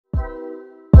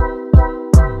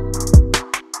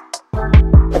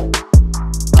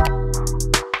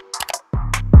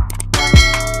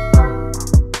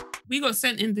got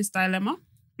sent in this dilemma.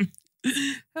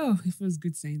 Oh, it feels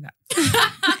good saying that.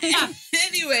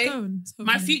 Anyway,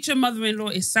 my future mother-in-law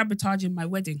is sabotaging my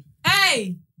wedding.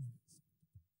 Hey!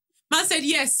 Man said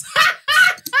yes.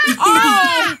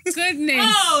 Oh, goodness.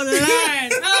 Oh, Lord.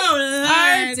 Oh, Lord.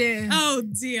 Oh, dear. Oh,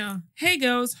 dear. Hey,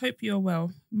 girls. Hope you're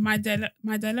well. My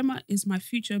dilemma is my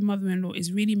future mother-in-law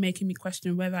is really making me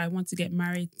question whether I want to get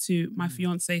married to my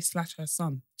fiancé/her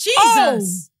son.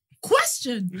 Jesus.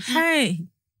 Question. Hey.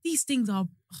 These things are...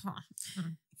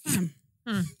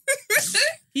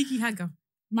 Kiki Hagger.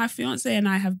 My fiancé and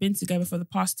I have been together for the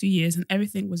past 2 years and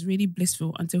everything was really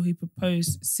blissful until he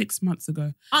proposed 6 months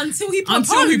ago. Until he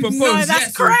proposed? No,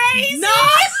 that's crazy. No.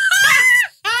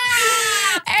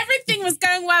 Everything was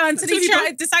going well until he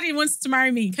decided he wants to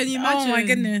marry me. Can you imagine? Oh, my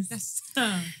goodness.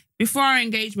 Before our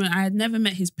engagement, I had never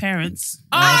met his parents.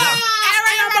 Error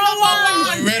number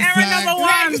one.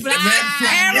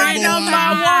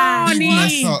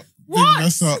 Mess up.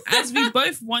 Mess up. As we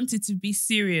both wanted to be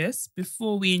serious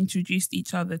before we introduced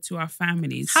each other to our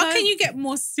families. How can you get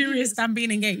more serious than being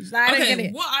engaged? Like, I don't get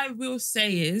it. What I will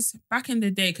say is, back in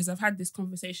the day, because I've had this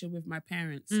conversation with my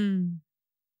parents,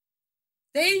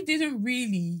 they didn't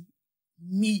really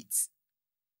meet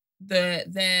their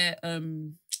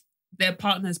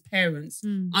partner's parents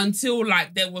until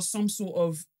like there was some sort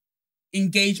of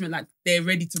engagement, like they're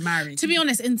ready to marry. To be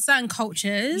honest, in certain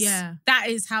cultures, that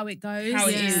is how it goes. How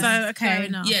it is. So, okay. Fair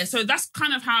enough. Yeah, so that's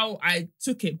kind of how I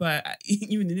took it, but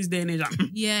even in this day and age, like,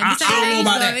 yeah,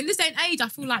 in this day and age, I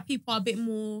feel like people are a bit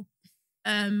more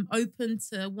open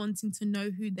to wanting to know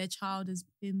who their child has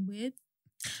been with.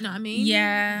 You know what I mean?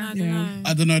 Yeah.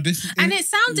 I don't know. And it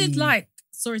sounded like,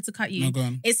 sorry to cut you. No, go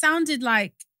on. It sounded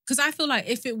like, because I feel like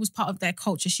if it was part of their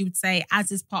culture, she would say,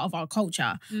 as is part of our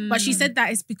culture. But she said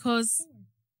that it's because,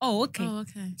 okay. Oh,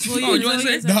 okay. Well, you want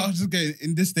to say? No, I was just getting,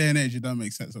 in this day and age, it don't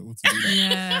make sense at all to do that.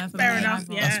 Yeah. Fair enough,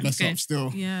 yeah. That's messed up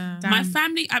still. Yeah. My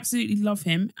family absolutely love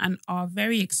him and are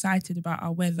very excited about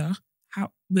our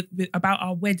about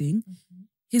our wedding.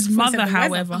 His mother,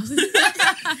 however,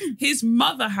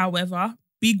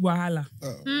 big wahala.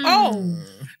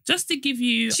 Just to give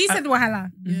you... She said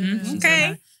wahala.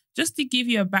 Okay. Just to give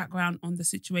you a background on the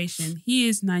situation, he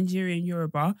is Nigerian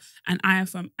Yoruba and I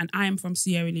am from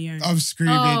Sierra Leone. I'm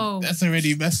screaming. That's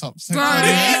already mess up. Bro, ain't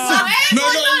got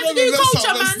nothing to do with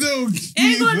culture, man.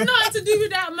 Ain't got nothing to do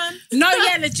with that, man. No,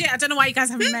 yeah, legit. I don't know why you guys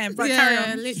haven't met him, but carry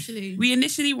on. Literally. We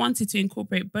initially wanted to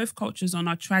incorporate both cultures on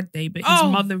our trad day, but his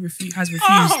mother has refused.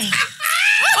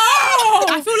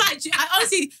 I feel like,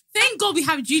 honestly, thank God we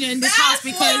have Junior in this house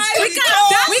because we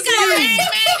got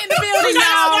in the building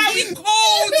now. We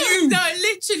called you. No,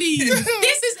 literally. This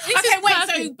is wait.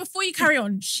 perfect. So before you carry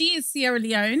on, she is Sierra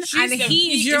Leone and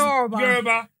he he's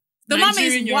Yoruba. The mum is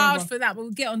Nigerian wild Yoruba. for that, but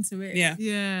we'll get onto it.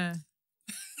 Yeah.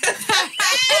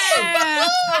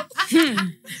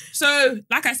 So,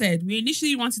 like I said, we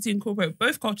initially wanted to incorporate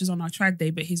both cultures on our trad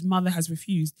day, but his mother has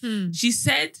refused. She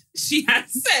has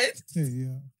said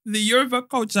the Yoruba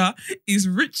culture is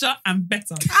richer and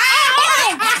better. She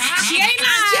ain't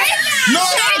lying. No!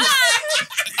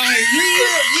 You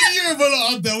Yoruba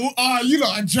lot out there. You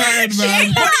lot are giant,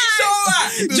 man. What are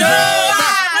you You lot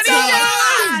are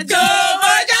giant,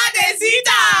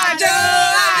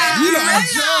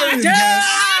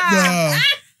 man.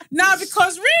 No,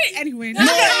 because really, anyway. No. Oh,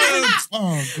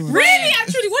 God. Really,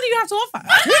 actually, what do you have to offer?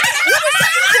 What does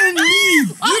that even mean?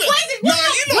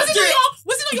 Was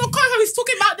it not your co-host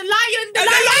talking about the lion? The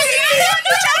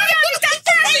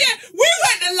We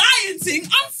went the lion thing.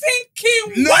 I'm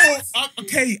thinking, what?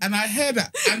 Okay, and I heard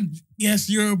that. And yes,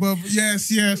 Yoruba.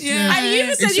 Yes. And you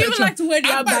even said you would like to wear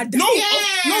the abad. No,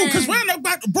 because wearing a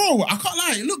back, bro, I can't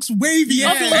lie. It looks wavy.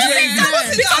 Yeah.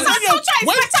 Because our culture is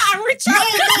better and richer. No.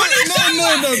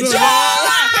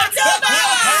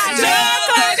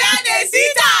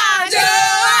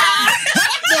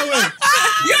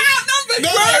 You're outnumbered,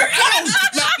 bro.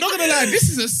 Not gonna lie, this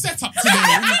is a setup today.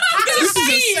 This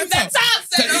is a setup.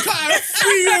 You can't have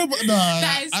free Yoruba.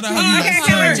 I don't have Okay,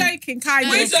 we're joking, kind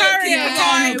of. We're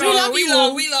joking. We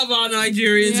love our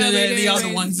Nigerians and the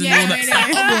other ones and all that stuff.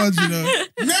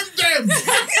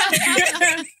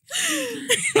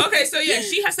 Okay, so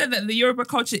she has said that the Yoruba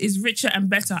culture is richer and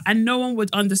better and no one would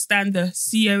understand the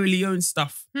Sierra Leone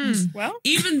stuff. Well,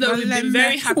 even though we've been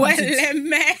very happy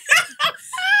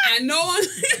and no one...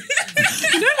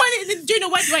 You know when during a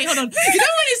wedding, wait, hold on. You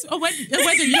know when it's a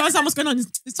wedding, you know what's going on?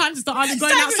 It's time to start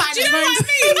going outside. Do you know what I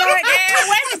mean? Like,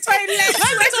 where's the toilet?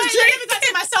 Where's the drink? Let me go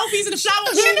take my selfies in the flower.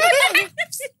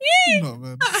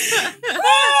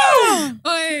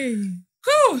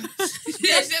 She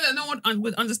said that no one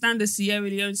would understand the Sierra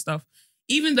Leone stuff,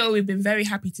 even though we've been very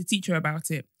happy to teach her about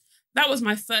it. That was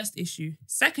my first issue.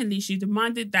 Secondly, she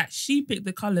demanded that she pick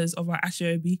the colours of our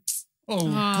Asoebi. Oh,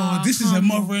 God, this is a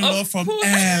mother-in-law from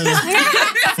L.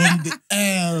 From the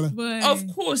L. Boy.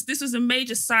 Of course, this was a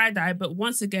major side-eye, but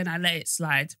once again, I let it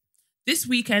slide. This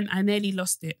weekend, I nearly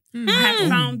lost it. I had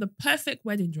found the perfect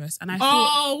wedding dress and I thought...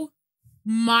 Oh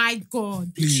my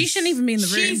God. Please. She shouldn't even be in the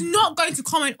room. She's not going to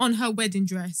comment on her wedding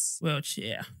dress. Well,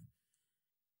 yeah.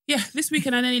 Yeah, this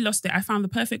weekend, I nearly lost it. I found the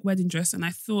perfect wedding dress and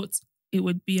I thought it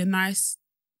would be nice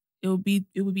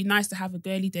to have a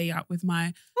girly day out with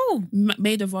my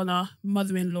maid of honor,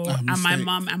 mother-in-law, and my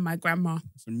mum and my grandma.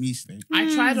 It's a mistake.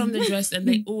 I tried on the dress and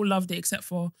they all loved it except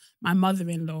for my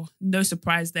mother-in-law. No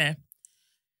surprise there.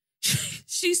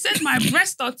 She said my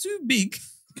breasts are too big.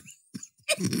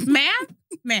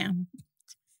 Ma'am.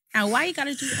 Now, why you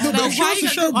gotta do that? No, but she wants to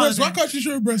show breasts. Why can't she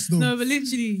show breasts though? No, but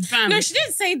literally. No, she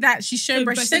didn't say that. She showed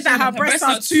breasts. She said breasts- that her breasts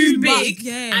are too big.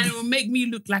 Yeah. And it will make me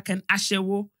look like an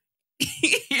ashewo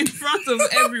in front of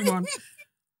everyone.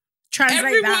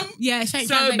 Translate that. Yeah,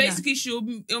 So basically,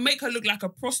 it'll make her look like a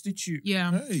prostitute.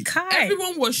 Yeah. Hey. Kai.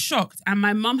 Everyone was shocked, and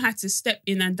my mum had to step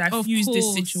in and diffuse this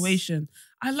course. situation.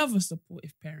 I love a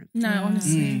supportive parent. No,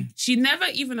 honestly. She never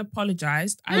even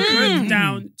apologized. I broke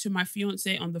down to my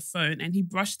fiance on the phone, and he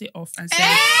brushed it off and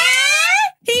said,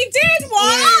 He did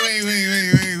what?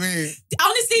 Wait.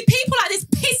 Honestly, people like this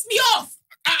piss me off.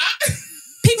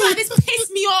 People like this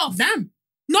piss me off. "Damn."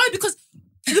 No, because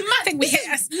the man... I think we hit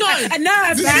No. a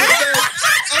nerve there.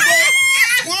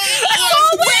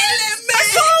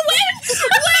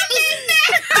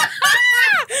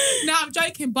 No, I'm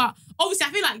joking, but obviously I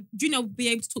feel like Junior will be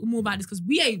able to talk more about this because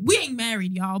we ain't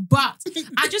married, y'all. But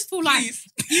I just feel like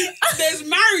There's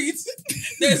married,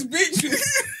 there's bitches,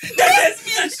 there's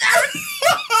me and Sharon.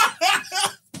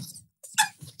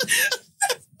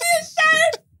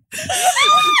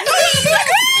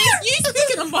 it's you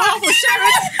speaking on behalf of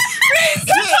Sharon.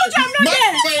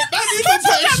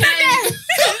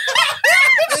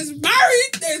 There's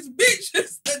married, there's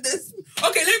bitches, and there's...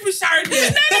 Okay, let me put Sharon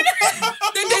here.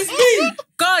 Then there's me.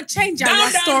 God, change our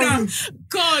story. Down.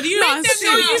 God, you Make are them sick.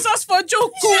 not use us for a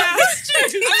joke. I'm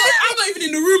not even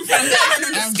in the room, fam. They're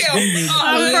on the I'm scale. screaming.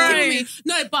 I'm Are you crying. kidding me?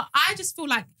 No, but I just feel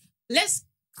like let's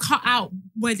cut out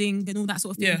wedding and all that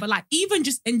sort of thing. Yeah. But like even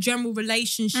just in general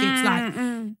relationships, like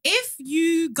if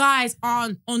you guys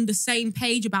aren't on the same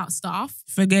page about stuff,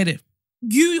 Forget it.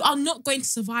 you are not going to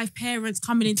survive parents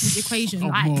coming into this equation.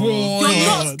 Like boy.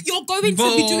 you're going to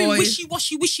be doing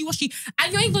wishy-washy,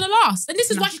 and you ain't gonna last. And this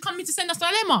is why she's coming to send us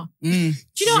dilemma. Do you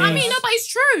know what I mean? No, but it's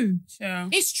true. Sure.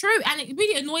 It's true. And it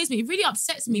really annoys me. It really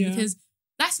upsets me because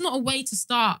that's not a way to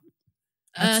start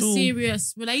a At all.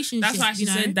 serious relationship. That's why she you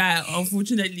know? said that.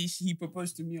 Unfortunately, he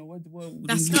proposed to me. Or what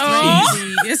That's English.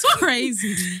 crazy. It's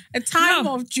crazy. A time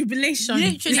of jubilation.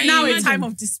 Literally. Is now a Imagine. time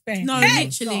of despair. No, Hey,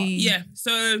 literally. Yeah.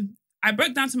 So I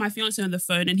broke down to my fiance on the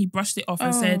phone, and he brushed it off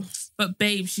and said, "But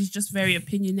babe, she's just very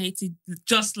opinionated,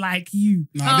 just like you."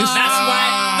 Nah, this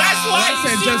That's why I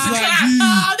said she's just like like, you.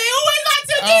 Oh, they always like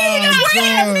to do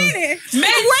that.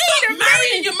 Men, stop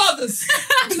marrying your mothers.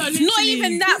 No, Not literally.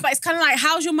 even that, but it's kind of like,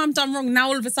 how's your mum done wrong? Now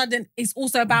all of a sudden, it's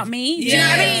also about me. Do you know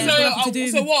what I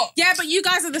mean? So what? Yeah, but you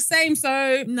guys are the same,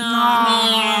 so No.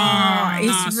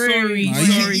 it's rude. Nah,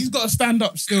 Sorry. he's got to stand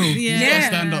up still. He's got to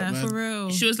stand up, man. for real.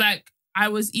 She was like, I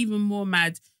was even more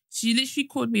mad. She literally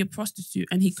called me a prostitute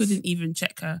and he couldn't even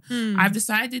check her. I've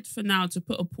decided for now to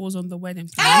put a pause on the wedding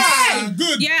plans. Ah,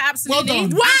 good. Yeah, absolutely. Well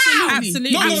done. Wow.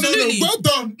 Absolutely. No. Well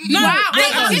done. No, Wow,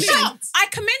 I, I'm shocked. I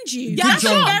commend you. Yeah, That's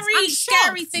I'm a shocked. very I'm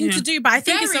scary shocked. thing to do, but I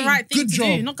think it's the Very. right thing Good to job.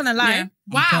 do. Not gonna lie. Yeah.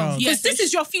 Wow. proud. Because this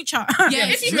is your future. Yeah,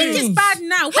 if you it's think true. it's bad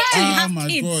now, wait till you Oh have my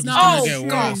kids. God, it's No, gonna Oh, get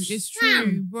God. worse. It's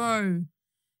true, bro.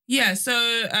 Yeah, so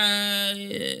Well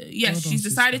she's done,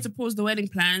 decided sister. to pause the wedding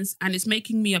plans and it's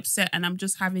making me upset and I'm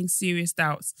just having serious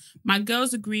doubts. My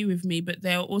girls agree with me, but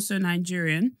they're also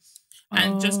Nigerian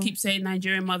and just keep saying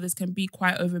Nigerian mothers can be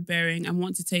quite overbearing and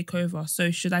want to take over. So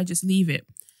should I just leave it?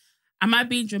 Am I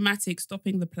being dramatic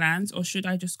stopping the plans or should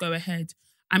I just go ahead?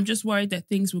 I'm just worried that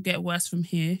things will get worse from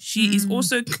here. She is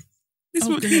also... This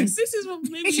is what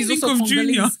made me She's think also of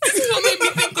Junior. Congolese. This is what made me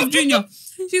think of Junior.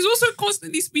 She's also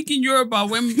constantly speaking Yoruba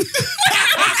when...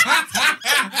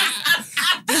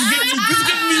 This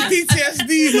giving me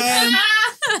PTSD, man.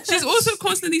 She's also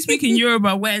constantly speaking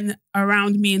Yoruba when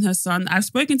around me and her son. I've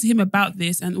spoken to him about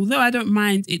this, and although I don't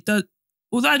mind it,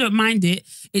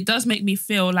 it does make me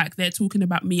feel like they're talking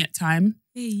about me at time.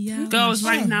 Yeah. Girls,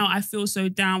 right now I feel so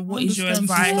down. What is your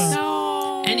Understand, advice?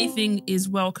 sister. Anything is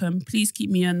welcome. Please keep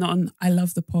me on. I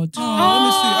love the pod.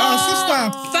 Honestly,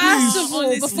 sister. First please. of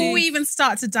all, before we even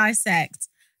start to dissect,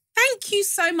 thank you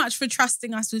so much for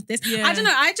trusting us with this. Yeah. I don't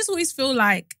know. I just always feel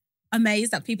like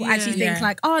amazed that people actually think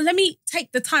like, oh, let me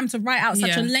take the time to write out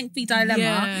such a lengthy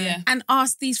dilemma and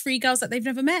ask these 3 girls that they've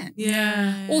never met.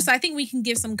 Also, I think we can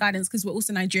give some guidance because we're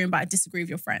also Nigerian, but I disagree with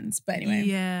your friends. But anyway.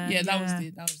 That was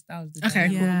the okay,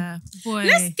 cool. Boy.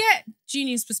 Let's get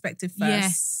Junior's perspective first.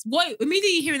 Yes. What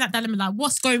immediately hearing that dilemma, like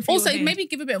what's going through Also, your head? maybe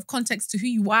give a bit of context to who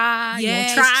you are, your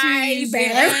Yes, tribe.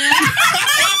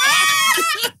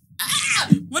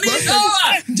 What is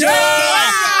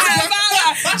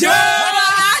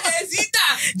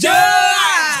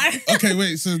Okay,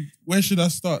 wait. So where should I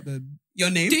start then? Your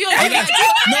name? Do your intro.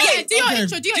 Do your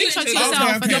intro to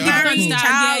yourself and your marriage, your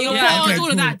pause, all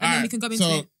of that, and then we can go into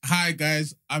it. Hi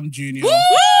guys, I'm Junior. He's a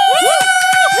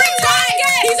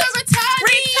returnee. He's a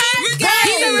returnee.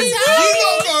 You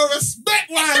don't know respect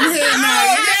why I'm here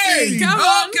now. Come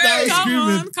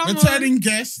on. Returning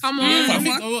guest. Come on. I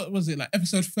think, what was it, like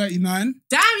episode 39?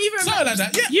 Damn, you remember. Something like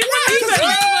that. Yeah. You remember.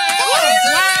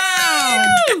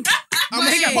 Wow. I'm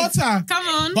Harry Potter. Come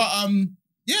on. But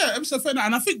yeah, episode 39.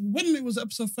 And I think when it was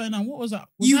episode 39, what was that?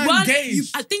 You I weren't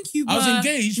engaged? I think you were. I was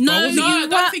engaged. No, but I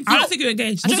wasn't. you I don't think you were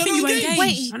engaged. I don't think you were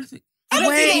engaged.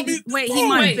 Wait, he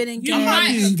might have been engaged. I might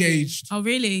be engaged. Oh,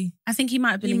 really? I think he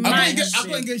might have been I engaged. got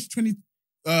engaged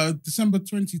December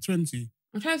 2020.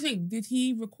 I'm trying to think, did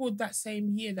he record that same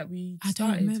year that we I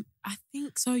started? don't remember. I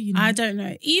think so, you know. I don't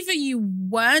know. Either you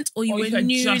weren't or you were had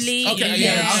newly just- Okay, engaged.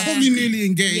 yeah. I was probably newly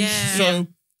engaged. Yeah. So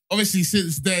obviously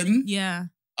since then, Yeah.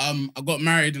 I got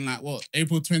married in like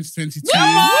April 2022. Special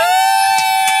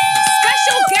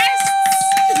guests.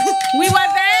 We were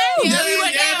there. Yeah, we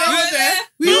were there.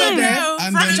 We were there.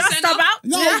 And then, Just about.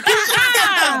 no.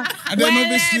 And then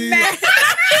obviously. Wait,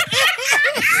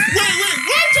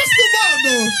 what just about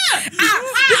though?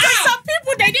 Because some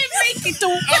people, they didn't make it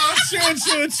though.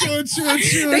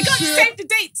 Sure. They got to save the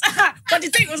date. But the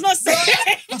date was not saved.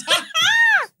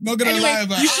 Not gonna lie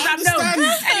about it. You should have known.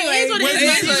 Anyway, It is what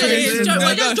it is.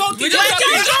 We're just joking.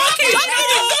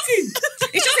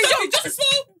 It's just a joke.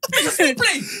 Just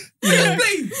play.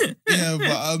 Yeah,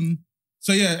 but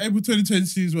so yeah, April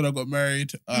 2022 is when I got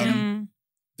married.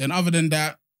 Then other than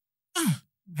that,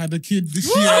 had a kid this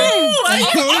year.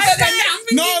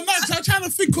 No, I'm trying to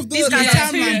think of the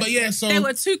timeline, but yeah, so They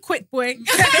were too quick, boy.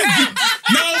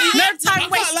 no time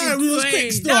wasted. We was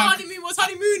quick still. Was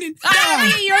honeymooning. That's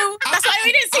why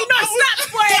we didn't see no snaps,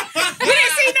 boy. We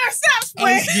didn't see no snaps,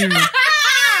 boy.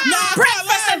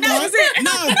 Breakfast and that was it.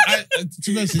 No,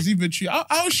 to be honest, it's even true.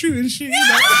 I was shooting shit, you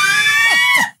know.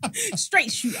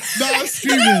 Straight shooter. No, I was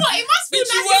screaming. It must feel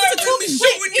nice to talk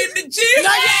shit in the gym. No,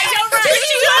 yeah, you're right.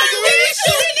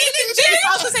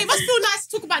 I was gonna say, it must feel nice to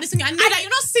talk about this. And I know that you're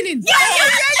not sinning. Yeah.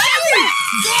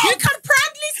 You can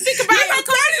proudly speak about it. I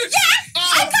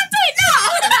can do it now.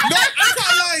 No, I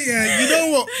can't lie, yeah. You know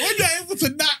what? When you're able to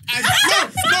knock,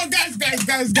 no, guys,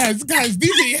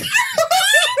 deep it.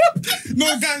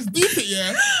 No, guys, deep it,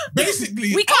 yeah.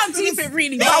 Basically, We can't deep it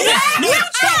really. No, We'll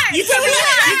try. you can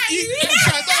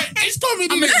it's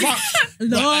coming in it, but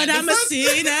Lord, I'm a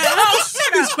sinner.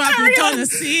 It's probably gonna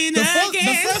sin the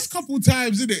again. first couple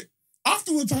times, innit?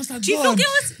 Afterwards, I was like, Do you feel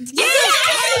guilty? Yeah.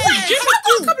 I've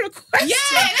got a couple of questions.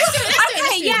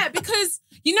 Okay, yeah, because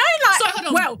you know, like, Sorry, hold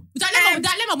on. well,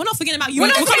 dilemma, we're not forgetting about you. we're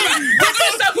not We're coming coming back.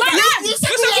 back.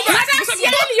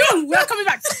 We're coming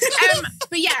back.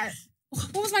 But yeah,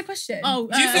 what was my question? Oh,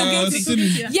 Do you feel guilty?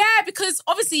 sinning. Yeah, because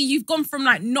obviously you've gone from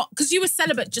like not because you were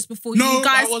celibate just before No, you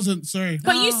guys. I wasn't. Sorry.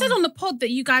 But you said on the pod that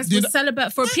you guys were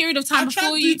celibate for a period of time I tried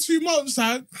before to you. do 2 months,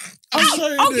 I'm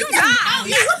sorry. Oh, you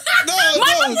lied. No,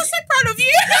 My mum was so proud of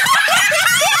you.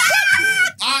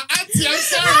 Auntie, I'm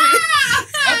sorry.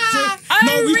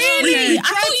 No, we Really? I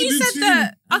tried thought to you do said 2.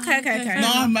 that. Okay.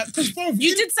 No, man, because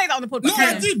You did say that on the pod. No, okay.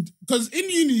 I did. Because in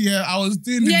uni, yeah, I was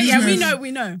doing the Yeah, business.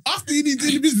 we know. After uni,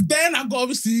 doing the business, then I got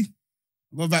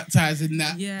baptized in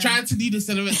that. Yeah. Trying to do the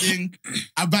celibate thing.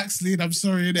 I backslid. I'm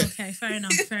sorry, innit? Okay, fair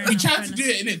enough. We tried to do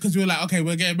it, innit? Because we were like, okay,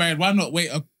 we're getting married. Why not wait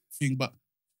a thing? But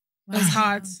It's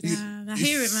hard. Yeah, I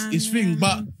hear it, man. It's thing,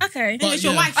 but Okay. But It's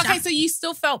your yeah. wife. Okay, so you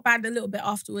still felt bad a little bit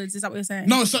afterwards. Is that what you're saying?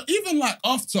 no. So even like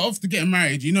after getting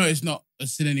married, you know, it's not a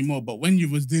sin anymore. But when you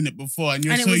was doing it before and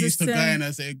you're And it so was a used to sin. going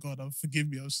and saying, God, forgive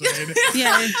me, I'm sorry. innit?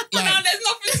 Yeah. But now there's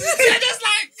nothing to say. Just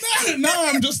like, Now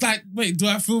I'm just like, wait, do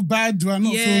I feel bad? Do I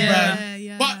not feel bad?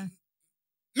 Yeah. But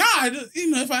nah,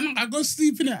 if I go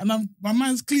sleep in it and my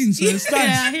mind's clean, so it's nice.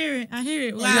 Yeah, I hear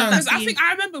it. Wow. Yeah. because I think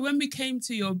I remember when we came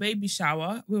to your baby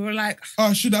shower, we were like,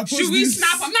 Oh, should I post should we this?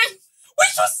 snap? I'm like, we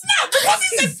should snap because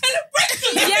it's a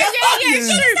celebration. Yeah, it's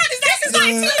true. This is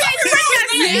like Yeah. celebrating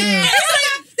pregnancy. Yeah.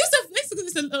 This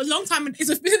it's a long time.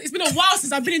 It's been a while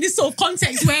since I've been in this sort of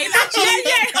context where it's actually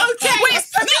okay. Wait,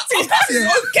 it's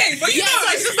okay, but you know,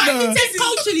 it's just like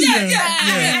culturally,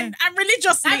 and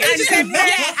religiously, and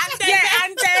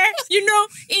you know,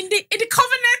 in the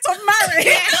covenant of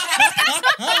marriage.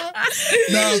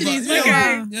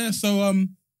 So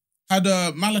had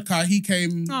Malachi, he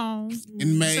came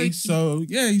in May, so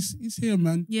he's here,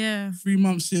 man. Yeah, 3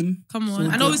 months in. Come on,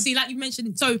 and obviously, like you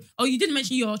mentioned, you didn't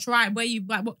mention your tribe. Where you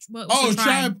like what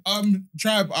tribe?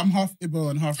 Tribe. I'm half Igbo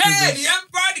and half Hey, the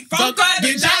Emperor, the Conqueror,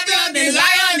 the Champion, the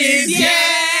Lion is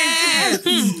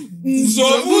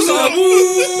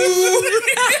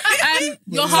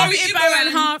You're half Igbo and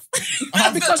half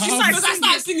because she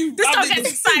started singing. This girl gets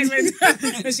excited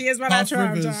when she hears about that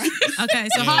tribe. Okay,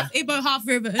 so half Igbo, half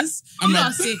Rivers. You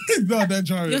are sick. No, they're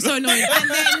jarring. You're so annoying. And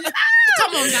then,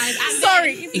 come on, guys. And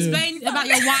explain about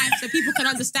your wife so people can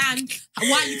understand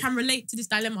why you can relate to this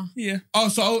dilemma. Yeah.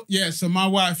 So my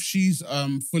wife, she's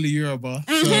fully Yoruba.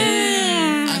 So,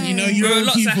 and you know,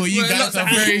 Yoruba people, you guys are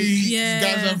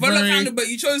very, but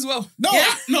you chose well.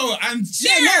 No, and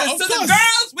cheers to the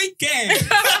girls weekend.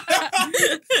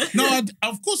 No,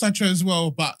 of course I chose well,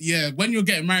 but when you're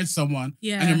getting married to someone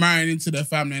and you're marrying into their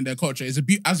family and their culture, it's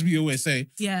as we always say,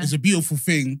 it's a beautiful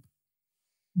thing.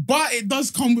 But it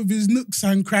does come with its nooks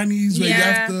and crannies where you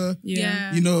have to,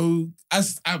 you know,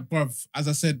 as I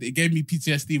said, it gave me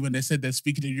PTSD when they said they're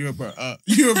speaking in Yoruba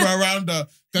around her.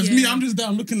 Because me, I'm just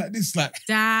down looking like this, like,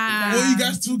 what are you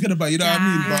guys talking about? You know what I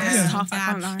mean?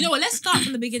 But you know what? Let's start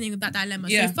from the beginning of that dilemma.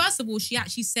 Yeah. So first of all, she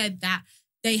actually said that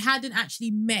they hadn't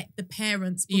actually met the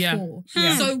parents before.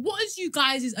 Yeah. So what is you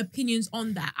guys' opinions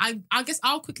on that? I guess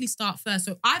I'll quickly start first.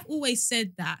 So I've always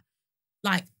said that,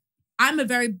 like, I'm a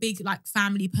very big like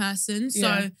family person.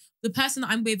 So the person that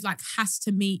I'm with like has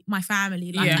to meet my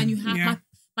family. Like, and you have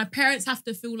my parents have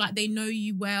to feel like they know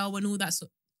you well and all that sort.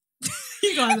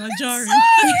 You guys are jarring.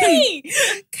 Sorry.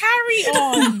 Carry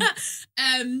on.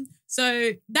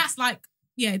 So that's like,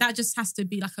 that just has to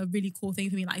be like a really cool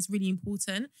thing for me. Like it's really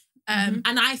important. And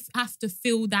I have to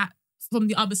feel that from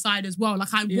the other side as well.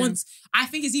 Like I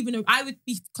think it's even, I would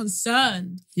be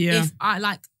concerned if I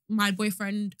like, my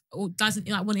boyfriend or doesn't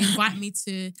like want to invite me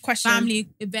to family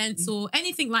events or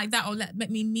anything like that, or let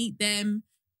me meet them.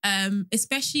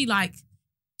 Especially like,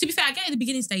 to be fair, I get in the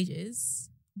beginning stages,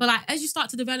 but like as you start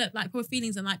to develop like proper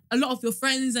feelings and like a lot of your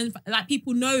friends and like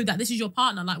people know that this is your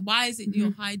partner, like why is it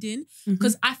you're hiding?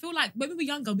 Because I feel like when we were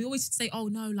younger, we always say, oh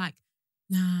no, like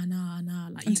nah,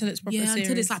 like until it's proper serious.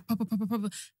 Until it's like proper.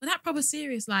 But that proper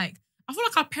serious, like I feel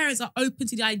like our parents are open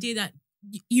to the idea that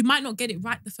you might not get it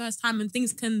right the first time and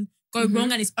things can go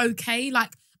wrong and it's okay.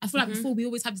 Like, I feel like before we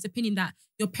always have this opinion that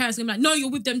your parents are going to be like, no,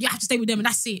 you're with them, you have to stay with them and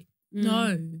that's it.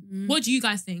 No. What do you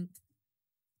guys think?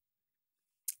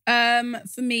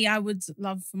 For me, I would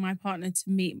love for my partner to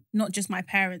meet not just my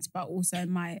parents, but also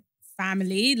my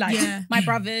family, like my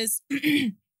brothers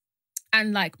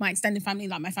and like my extended family,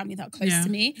 like my family that are close to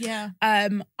me. Yeah.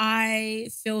 I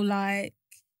feel like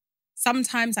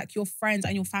sometimes like your friends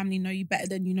and your family know you better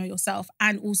than you know yourself.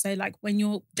 And also like when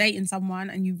you're dating someone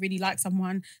and you really like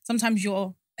someone, sometimes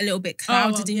you're a little bit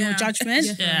clouded in your judgment.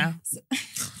 Yeah.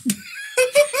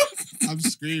 I'm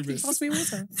screaming. Pass me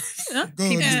water. Go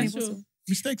on. Sure.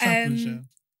 Mistakes happen,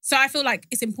 So I feel like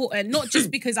it's important, not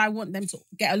just because I want them to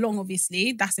get along,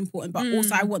 obviously, that's important, but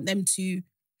also I want them to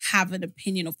have an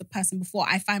opinion of the person before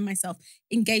I find myself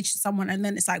engaged to someone and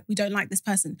then it's like, we don't like this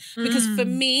person. Because for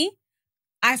me,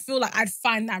 I feel like I'd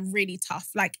find that really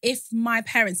tough. Like if my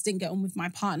parents didn't get on with my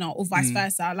partner or vice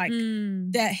versa, like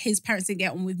his parents didn't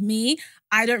get on with me,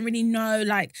 I don't really know.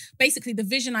 Like basically the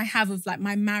vision I have of like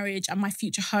my marriage and my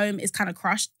future home is kind of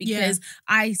crushed because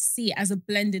I see it as a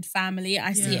blended family.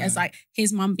 I see it as like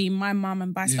his mum being my mum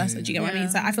and vice versa. Do you get what I mean?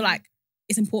 So I feel like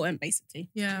it's important basically.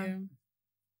 Yeah.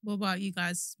 What about you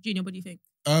guys? Junior, what do you think?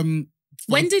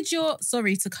 When did your,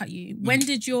 sorry to cut you, when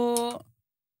did your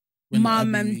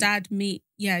mum and dad meet?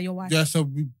 Yeah, your wife. Yeah, so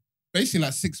we basically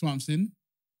like 6 months in.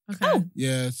 Okay. Oh.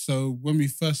 Yeah, so when we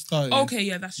first started. Okay,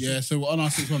 yeah, that's true. Yeah, so on our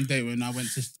 6-month date when I met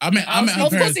her parents.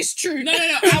 Of course it's true. No.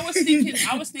 I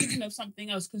was thinking of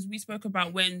something else because we spoke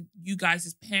about when you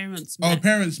guys' parents met. Oh,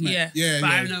 parents met. Yeah.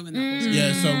 But I don't know when that was.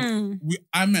 Yeah, so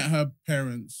I met her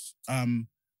parents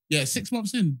 6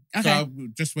 months in. Okay. So I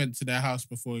just went to their house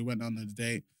before we went on the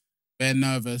date. Very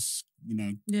nervous, you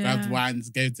know, grabbed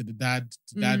wines, gave to the dad.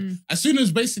 As soon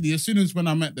as when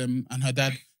I met them and her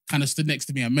dad kind of stood next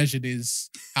to me and measured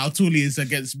how tall he is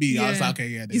against me, I was like,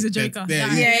 okay, he's a joker. We're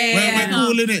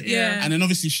cool, innit? Yeah. And then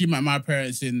obviously she met my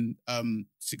parents in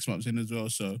 6 months in as well.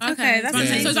 So okay, that's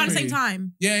amazing. So it's around the same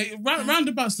time. Yeah, round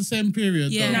about the same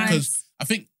period though. Because I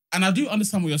think and I do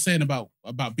understand what you're saying about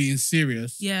being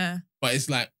serious. Yeah. But it's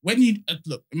like when you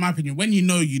look, in my opinion, when you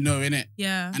know, innit?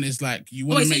 Yeah. And it's like you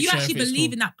want to make so you sure actually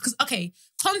believe in that because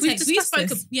context. We spoke.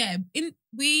 I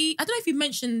don't know if you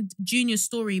mentioned Junior's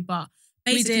story, but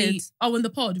basically, we did. On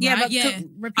the pod, yeah, right?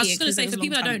 But I was just gonna say for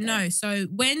people that don't ago. know. So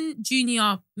when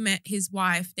Junior met his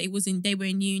wife, they were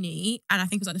in uni, and I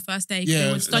think it was like the first day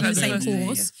they were studying the same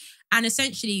course. And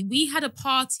essentially, we had a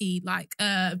party, like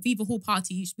Viva Hall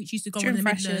party, which used to go on in the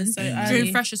Midlands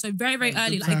during Freshers, so very, very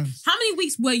early. Like, how many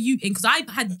weeks were you in? Because I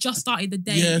had just started the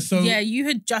day. Yeah, you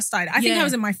had just started. I think I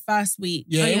was in my first week.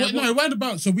 Yeah, it went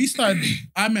about. So we started.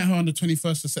 I met her on the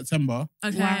 21st of September.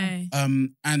 Okay. Wow.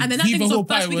 And then Viva Hall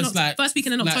party was like first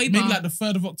weekend in October, maybe like the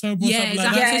 3rd of October. Or something exactly.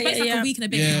 Like that. So it's basically like a week and a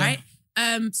bit, right?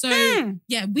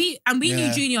 We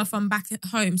knew Junior from back at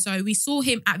home, so we saw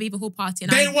him at Viva Hall party.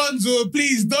 And Day ones, or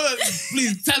please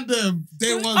tell them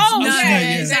day ones. Oh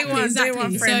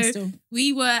exactly. So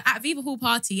we were at Viva Hall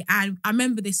party, and I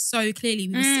remember this so clearly.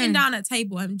 We were sitting down at a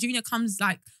table, and Junior comes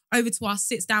like over to us,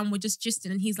 sits down, we're just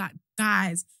gisting, and he's like,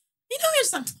 "Guys." You know, we're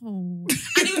just like, oh.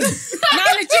 And it was, no,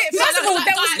 legit. First of all,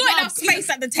 there was not enough space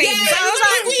at the table. Yeah, so I was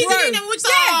like, bro.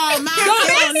 Oh, man.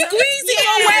 You're squeezing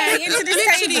your way into this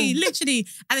table. Literally.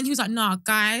 And then he was like, nah,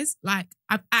 guys, like,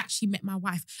 I've actually met my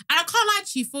wife. And I can't lie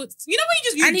to you, when you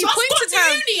just got to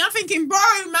uni, I'm thinking, bro,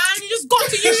 man, you just got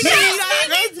to uni.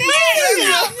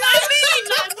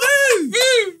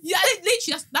 Move. Yeah,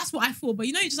 literally, that's what I thought. But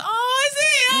you just, is it?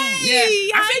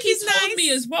 Hey, I think he told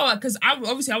me as well, because I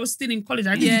was still in college.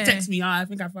 I didn't text me. I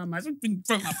think I found my phone. Your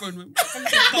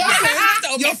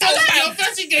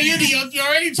first thing at uni, you're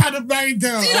already trying to marry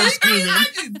girls. I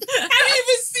haven't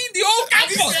even seen the old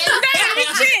campus.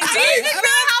 Do you even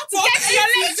know how to get to your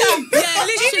lecture? Yeah,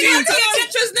 literally. Do you know how to get your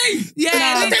lecturer's name?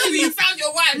 Yeah, literally. You found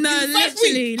your wife. No,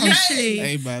 literally.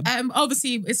 Hey, man.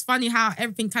 Obviously, it's funny how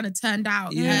everything kind of turned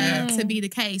out to be the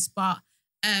case, but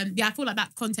I feel like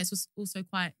that context was also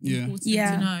quite important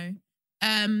to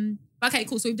know. Okay,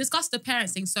 cool. So we've discussed the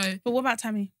parents thing. So, but what about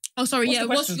Tammy? Oh, sorry.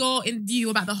 What's your view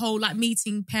about the whole like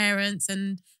meeting parents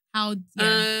and how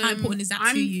important is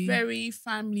that to you? I'm very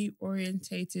family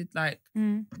orientated. Like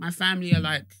my family are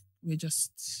like we're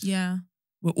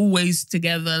always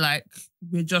together. Like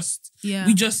we just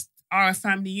are a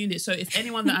family unit. So if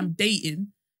anyone that I'm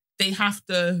dating, they have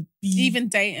to be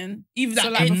even so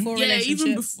like before relationship.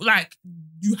 Even before, like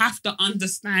you have to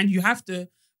understand. You have to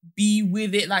be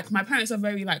with it. Like my parents are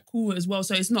very like cool as well.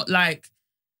 So it's not like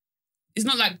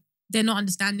they're not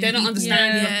understanding. They're not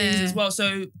understanding of things as well.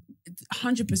 So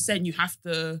 100% you have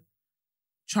to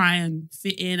try and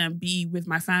fit in and be with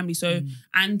my family. So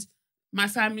and my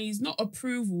family's not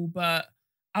approval, but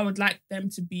I would like them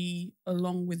to be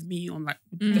along with me on like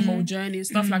the whole journey and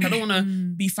stuff. Like I don't want to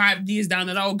be 5 years down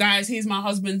and guys, here's my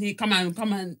husband. Come on.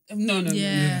 No.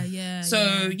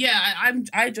 So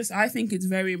I think it's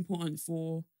very important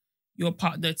for your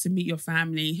partner to meet your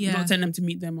family. Yeah. Not telling them to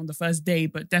meet them on the first day,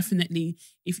 but definitely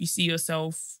if you see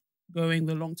yourself going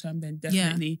the long term, then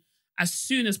definitely as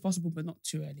soon as possible, but not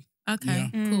too early. Okay,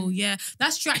 cool. Yeah,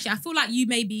 that's true. Actually, I feel like you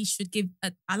maybe should give.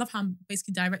 I love how I'm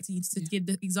basically directing you to give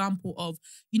the example of.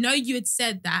 You had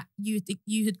said that you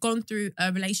had gone through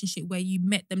a relationship where you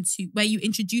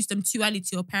introduced them too early to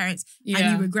your parents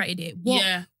and you regretted it.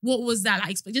 What was that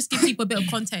like? Just give people a bit of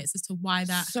context as to why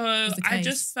that. So was the case. I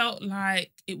just felt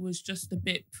like it was just a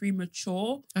bit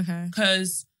premature. Okay,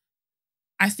 because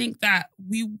I think that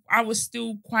I was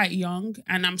still quite young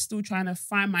and I'm still trying to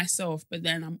find myself, but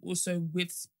then I'm also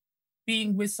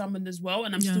being with someone as well,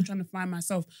 and I'm still trying to find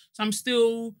myself. So I'm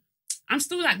still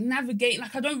like navigating.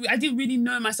 Like I didn't really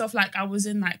know myself. Like I was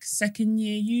in like second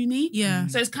year uni. Yeah.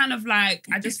 So it's kind of like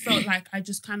I just felt like I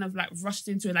just kind of like rushed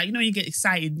into it. Like you get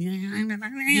excited. Yeah.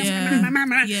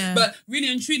 But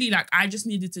really and truly, like I just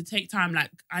needed to take time.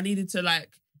 Like I needed to like.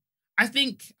 I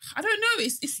think I don't know.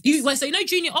 It's so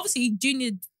Junior. Obviously,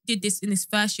 Junior did this in his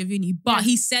first year of uni, but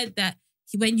he said that.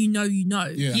 When you know, you know.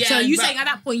 Yeah. So you saying at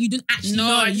that point you didn't actually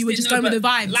know, you were just going with the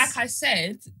vibes. Like I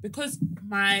said, because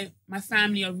my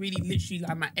family are really literally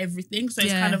like my everything. So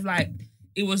it's kind of like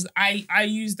it was. I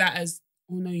use that as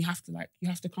you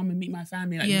have to come and meet my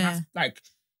family. Like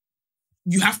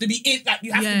you have to be it. Like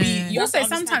you have to be. You also,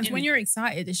 sometimes when you're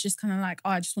excited, it's just kind of like,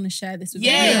 I just want to share this with you.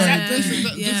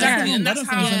 Exactly. And that's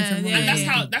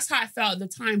how I felt at the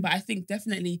time. But I think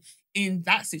definitely in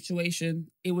that situation,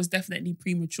 it was definitely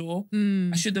premature.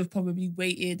 I should have probably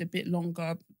waited a bit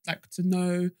longer, like to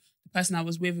know the person I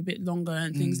was with a bit longer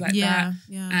and things like that.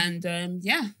 Yeah. And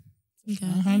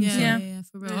Okay.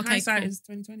 For real. Okay, hindsight cool. is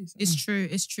 2020. So.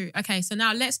 It's true. Okay, so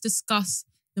now let's discuss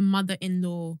the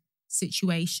mother-in-law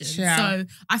situation. Yeah. So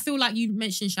I feel like you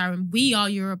mentioned, Sharon, we are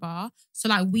Yoruba. So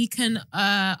like we can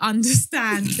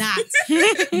understand that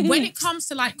when it comes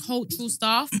to like cultural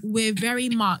stuff, we're very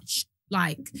much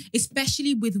like,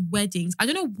 especially with weddings. I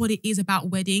don't know what it is about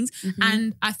weddings.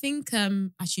 And I think, actually,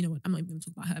 you know what? I'm not even going to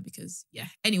talk about her because, yeah.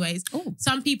 Anyways,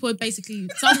 some people are basically,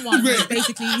 someone was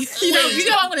basically, you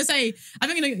know what I'm going to say? I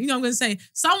think you know what I'm going to say.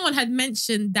 Someone had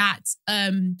mentioned that,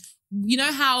 you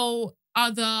know how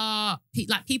other,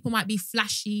 like people might be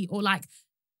flashy or like,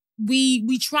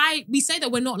 we say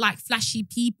that we're not like flashy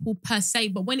people per se,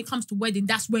 but when it comes to wedding,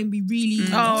 that's when we really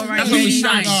that's when we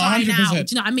shine. Shine out. 100%.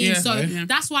 Do you know what I mean? Yeah, So yeah.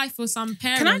 that's why for some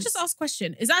parents. Can I just ask a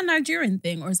question? Is that a Nigerian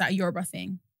thing or is that a Yoruba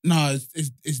thing? No,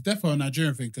 it's definitely a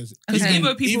Nigerian thing because Okay.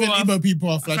 Igbo people are Igbo people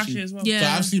are flashy flashy. as well. Yeah. So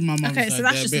I've seen my mum Okay, side, so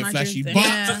that's they're just a a bit Nigerian flashy. thing. But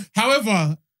Yeah.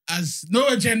 however, as no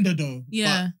agenda though.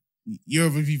 Yeah. But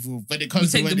Yoruba people, when it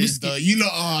comes to take the weddings whiskey. though, you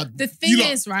lot are The you thing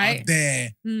lot is, are right? there.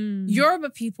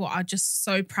 Yoruba people are just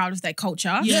so proud of their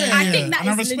culture. Yeah. I think And I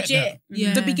that is respect legit. that.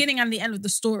 Yeah. The beginning and the end of the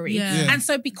story. Yeah. And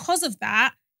so because of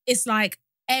that, it's like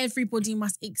everybody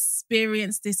must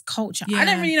experience this culture. I Yeah.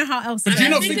 don't really know how else But to do you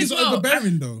I not think think it's as well,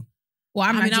 overbearing though? Well,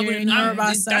 I'm I mean, I Nigerian wouldn't know.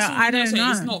 Yoruba, so That's what I I'm don't saying.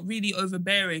 know. It's not really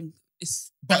overbearing.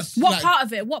 It's But What like, part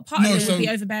of it? What part No, of it so- would be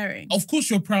overbearing? of course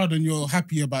you're proud and you're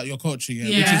happy about your culture, yeah,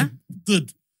 Yeah. which is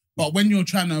good. But when you're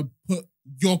trying to put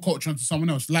your culture onto someone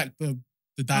else, like the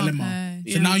dilemma,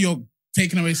 Okay. so now you're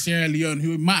taking away Sierra Leone,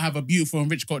 who might have a beautiful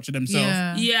and rich culture themselves.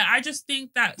 Yeah. yeah. I just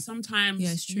think that sometimes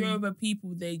Yeah, it's true. Yoruba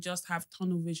people, they just have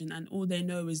tunnel vision and all they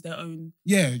know is their own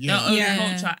Yeah, their yeah. own Yeah.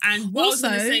 culture. And what I was Also-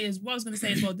 gonna say as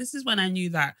well, this is when I knew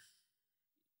that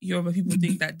Yoruba people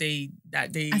think that they I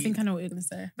think I know what you're going to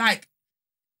say. like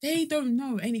they don't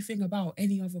know anything about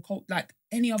any other cult, like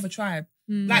any other tribe.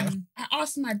 Mm. Like I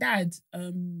asked my dad,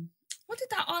 what did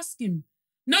I ask him?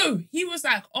 No, he was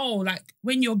like, oh, like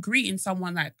when you're greeting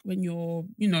someone, like when you're,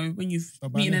 you know, when you've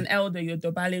Dobale. meeting an elder, you're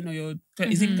dobalin or you're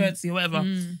is it courtesy or whatever.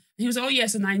 And he was like, oh yeah,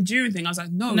 it's a Nigerian thing. I was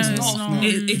like, no, No, it's it's not. not.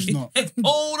 It's not.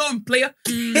 Hold on, player.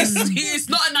 It's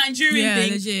not a Nigerian Yeah,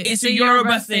 thing. legit. It's a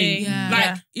Yoruba thing. Yeah.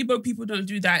 Like Igbo people don't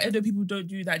do that. Edo people don't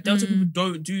do that. Delta people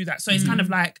don't do that. So it's kind of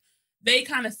like they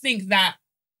kind of think that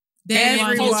their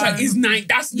Everyone. culture is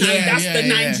that's the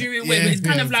Nigerian way. But it's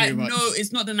kind Yeah, of like, pretty much. no,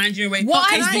 it's not the Nigerian way.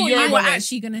 What I It's the thought you Yoruba were way.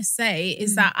 actually going to say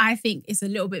is that I think it's a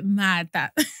little bit mad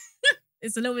that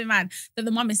it's a little bit mad that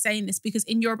the mum is saying this because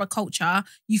in Yoruba culture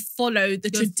you follow the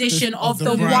tradition of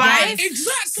the bride. wife.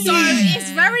 Exactly. So Yeah.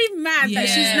 it's very mad that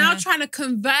she's Yeah. now trying to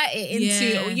convert it into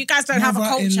Yeah. oh, you guys don't have a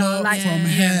Mother-in-law culture. Like, from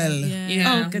hell.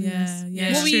 Yeah. oh goodness. Yeah,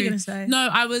 What it's were you true. going to say? No,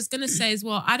 I was gonna say as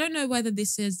well. I don't know whether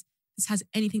this has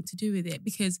anything to do with it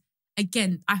because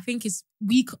again, I think it's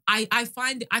weak. I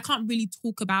find it, I can't really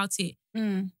talk about it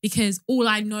because all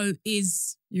I know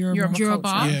is Yoruba Yoruba.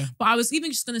 culture. Yeah. But I was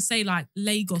even just gonna say like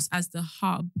Lagos as the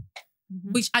hub,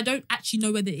 which I don't actually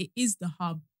know whether it is the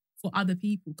hub for other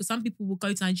people because some people will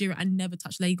go to Nigeria and never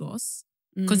touch Lagos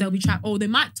because they'll be trapped or they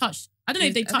might touch. I don't know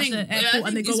if they I touch think- the yeah, I airport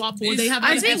and they think go it's- up or they have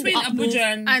I an think airport up north.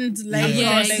 Abuja And Lagos, Yeah,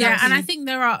 yeah, exactly. and I think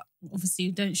there are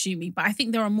obviously don't shoot me, but I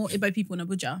think there are more Igbo people in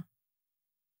Abuja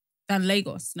than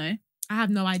Lagos. No, I have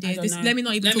no idea. I don't know. Let me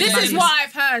not even Let talk me- this about is this. what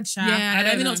I've heard. Sha. Yeah, I let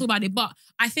don't me know. not talk about it. But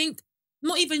I think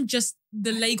not even just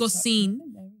the Lagos scene,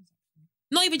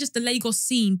 not even just the Lagos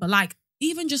scene, but like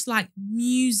even just like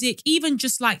music, even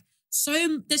just like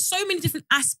there's so many different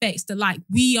aspects that like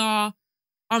we are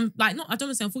like not I don't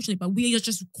want to say unfortunately, but we are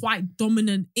just quite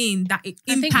dominant in that it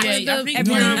I think impacts we're Yeah, I the- think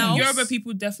everyone Yoruba, else. Yoruba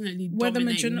people definitely we're the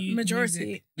dominate majority.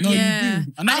 music. No, Yeah. you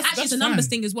do. And that's, actually it's a that's numbers fine.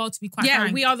 thing as well, to be quite Yeah,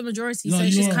 frank. we are the majority. No, so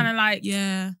it's you just are. kind of like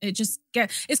Yeah. it just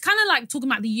it's kind of like talking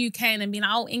about the UK and then being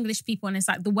like, oh, English people, and it's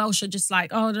like the Welsh are just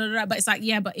like, oh, da, da, da. But it's like,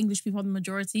 yeah, but English people are the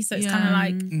majority. So it's kind of Yeah.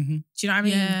 like, Mhm. do you know what I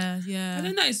mean? Yeah, yeah. I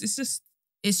don't know. It's just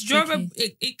It's Yoruba.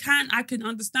 tricky. I can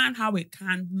understand how it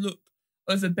can look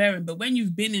overbearing, but when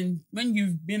you've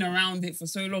been around it for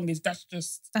so long, that's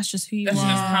just who you that's are.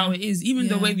 just how it is. Even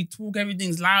the Yeah. way we talk,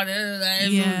 everything's loud.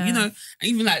 Yeah. You know, and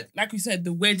even like we said,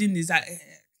 the wedding is like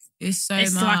It's so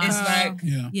It's much. like- it's like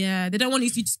Yeah. Yeah, they don't want you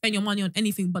to spend your money on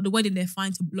anything, but the wedding they're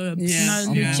fine to blow a Yeah.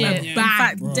 No, Yeah. legit. Yeah. In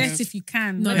fact, Bro. debt if you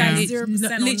can. No, Whether yeah. it's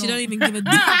 0% or literally not. don't even give a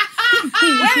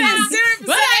Whether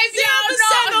it's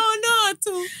 0% or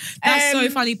not. That's so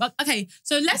Um, funny. But okay,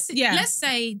 so let's Yeah.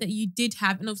 say that you did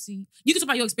have, and obviously you can talk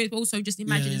about your experience, but also just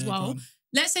imagine Yeah, as go well. on.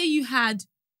 Let's say you had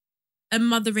a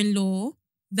mother-in-law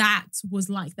that was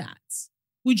like that.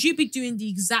 Would you be doing the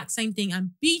exact same thing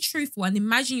and be truthful and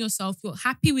imagine yourself, you're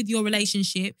happy with your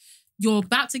relationship, you're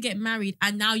about to get married,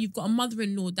 and now you've got a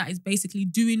mother-in-law that is basically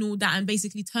doing all that and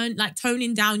basically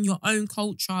toning down your own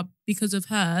culture because of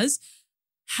hers.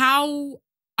 How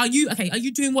are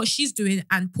you doing what she's doing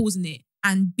and pausing it?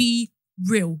 and be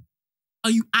real.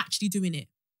 Are you actually doing it?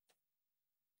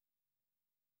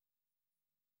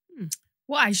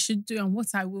 What I should do and what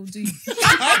I will do.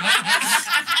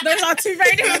 Those are two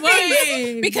very different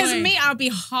things. Because me, I'll be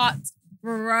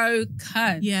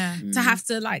heartbroken to have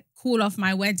to like call off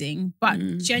my wedding. But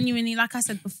genuinely, like I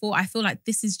said before, I feel like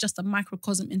this is just a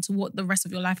microcosm into what the rest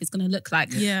of your life is going to look like.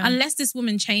 Yeah. Unless this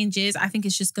woman changes, I think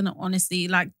it's just going to honestly,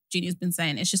 like Junior's been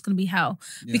saying, it's just going to be hell.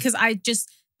 Yeah. Because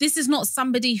this is not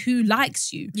somebody who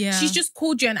likes you. Yeah. She's just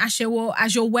called you an as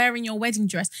you're wearing your wedding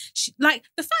dress. Like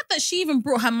the fact that she even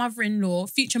brought her mother-in-law,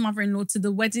 future mother-in-law, to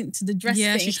the wedding, to the dress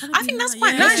thing. I think that's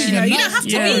quite nice. You know, you don't have to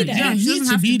be there. Yeah, you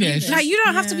need to be there. Like you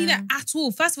don't have to be there at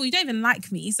all. First of all, you don't even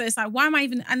like me, so it's like, why am I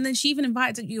even? And then she even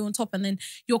invited you on top, and then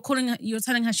you're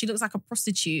telling her she looks like a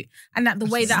prostitute, and that the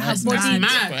way that her body.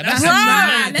 That's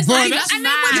mad. And then what you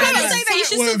want to say that you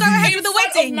should still go ahead with the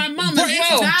wedding? My mum as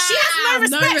well. She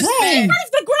has no respect. In front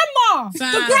of the grandma.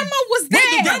 The grandma was there.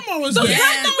 The grandma was there.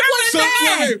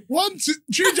 Wait, 1, 2,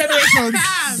 3 generations.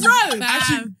 Bro,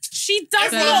 she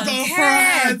does not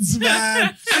care.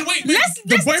 Man. And wait,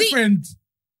 the boyfriend.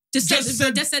 Just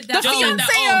said that. The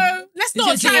fiancé. Let's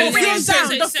not try and bring it down.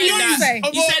 The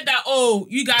fiancé. You said that,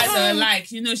 you guys are like,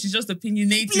 she's just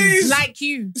opinionated. Please. Like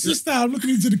you. Sister, I'm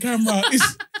looking into the camera.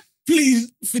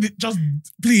 Please,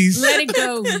 please. Let it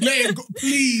go. Let it go,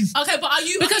 please. Okay, but are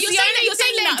you... Because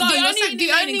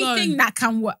the only thing that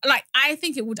can work... Like, I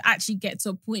think it would actually get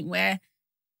to a point where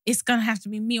it's going to have to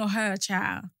be me or her,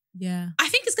 child. Yeah. I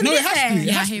think it's going to get there.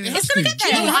 It's going to get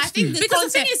there. I think because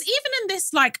the thing is, even in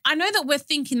this, like, I know that we're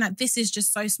thinking that this is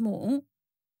just so small,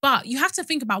 but you have to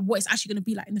think about what it's actually going to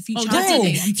be like in the future. He does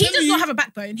not have a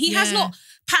backbone. He has not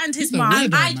patterned his mum.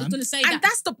 I was going to say that. And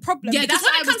that's the problem. Yeah, because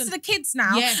when it comes to the kids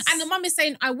now, and the mum is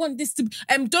saying, I want this to...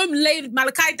 don't lay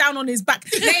Malachi down on his back.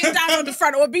 Lay him down on the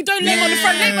front. Or don't lay him on the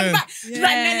front, lay him on the back. Yeah.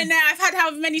 Like, no. I've had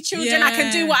however many children. I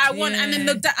can do what I want. And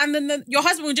then your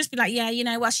husband will just be like, you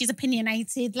know what? She's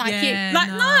opinionated. Like, no.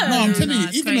 No, I'm telling you,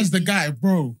 even as the guy,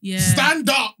 bro, stand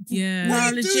up. Yeah.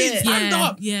 What are you doing? Stand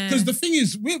up. Because the thing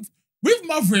is, with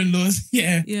mother-in-laws,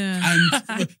 and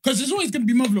because there's always going to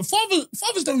be mother-in-law.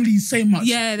 Fathers don't really say much.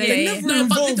 They're never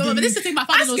involved. But this is the thing about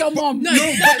fathers. Ask your mom. But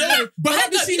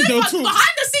behind the scenes, they'll talk.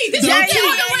 Behind the scenes, wait. Let's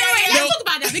talk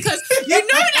about that because you know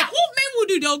that what men will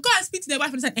do, they'll go and speak to their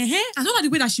wife and say, I don't like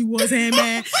the way that she was, man.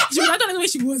 I don't like the way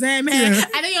she was, man. And then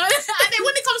when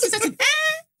it comes to setting,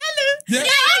 hello. Yeah.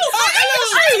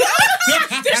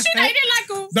 The shit I didn't like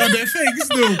her. No, they're fake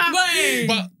still.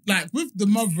 But like with the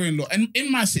mother-in-law, and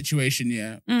in my situation,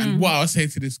 and what I'll say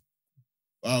to this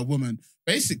woman,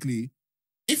 basically,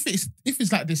 if it's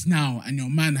like this now and your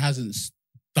man hasn't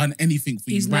done anything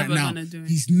for you right now,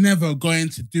 he's never going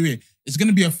to do it. It's going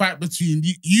to be a fight between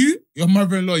you, your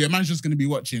mother-in-law, your man's just going to be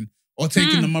watching or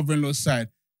taking the mother-in-law's side.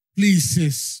 Please,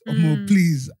 sis, or more,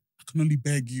 please, I can only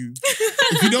beg you.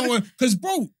 If you don't want, because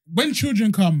bro, when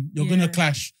children come, you're gonna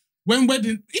clash. When the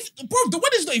wedding's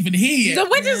not even here yet. The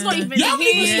wedding's not even here. You haven't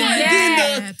even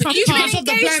started doing you've been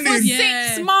engaged for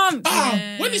 6 months.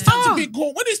 When it's time to be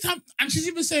caught, when it's time, and she's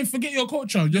even saying, forget your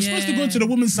culture. You're supposed to go to the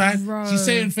woman's side. Bro. She's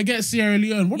saying, forget Sierra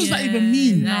Leone. What does that even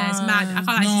mean? No, it's mad.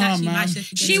 I can't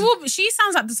She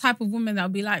sounds like the type of woman that will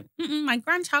be like, my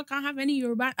grandchild can't have any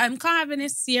Yoruba, can't have any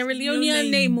Sierra Leonean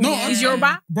name. No, is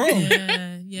Yoruba. Bro,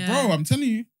 bro, I'm telling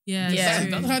you.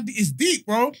 It's deep,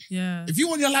 bro. Yeah. If you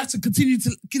want your life to continue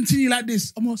like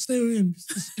this, I'm gonna stay with him.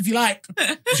 If you like,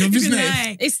 it's your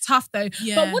business. It's tough though.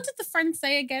 Yeah. But what did the friend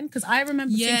say again? Because I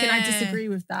remember thinking I disagree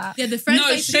with that. Yeah, the friend.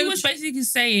 No, she was basically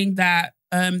saying that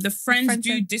the friends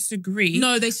do disagree.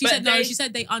 No, she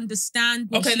said they understand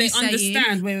what she's saying. They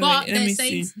understand. Wait,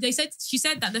 she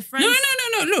said that the friends.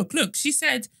 No. Look. She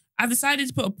said, I've decided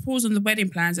to put a pause on the wedding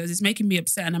plans as it's making me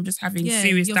upset and I'm just having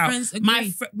serious doubt.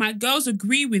 My girls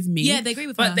agree with me. Yeah, they agree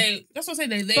with her. But that's what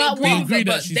I'm saying. They agree,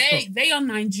 but they are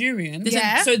Nigerian.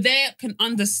 So they can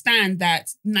understand that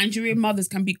Nigerian mothers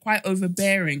can be quite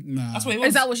overbearing. Nah. That's what it was.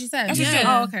 Is that what she said? That's what she said.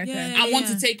 Oh, okay. I want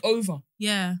to take over.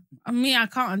 Yeah. I mean, I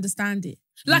can't understand it.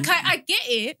 Like, I get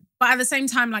it, but at the same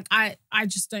time, like, I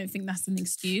just don't think that's an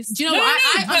excuse. Do you know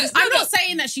what? I'm not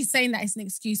saying that she's saying that it's an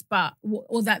excuse, but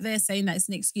or that they're saying that it's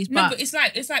an excuse. No, but it's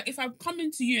like if I'm coming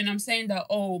to you and I'm saying that,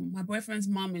 my boyfriend's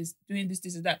mom is doing this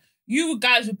and that, you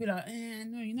guys would be like,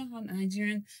 no, you know how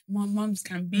Nigerian moms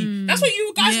can be. That's what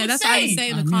you guys would say. That's what I would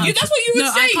say in the car. That's what you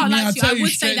would say. I can't lie to you. I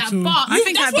would say that, but I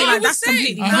think I'd be like, that's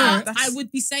completely wrong. I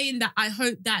would be saying that I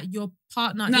hope that your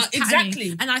partner is patterning.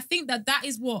 Exactly. And I think that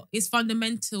is what is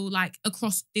fundamental, like,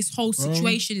 across this whole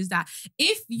situation, is that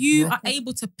if you are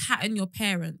able to pattern your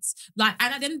parents, like,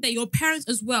 and at the end of the day, your parents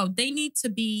as well, they need to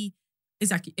be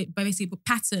basically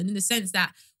pattern in the sense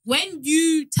that when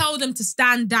you tell them to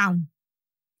stand down,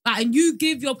 like, and you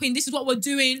give your opinion, this is what we're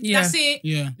doing, that's it.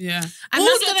 Yeah. And all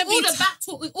the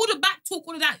back talk,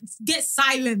 all of that gets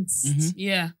silenced. Mm-hmm.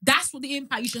 Yeah. That's what the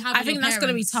impact you should have. I think that's going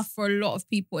to be tough for a lot of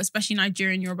people, especially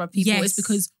Nigerian Yoruba people. Yes. It's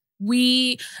because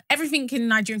everything in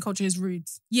Nigerian culture is rude.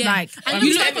 Yeah. Like, And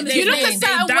you look a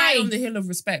certain die way. on the hill of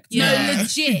respect. No,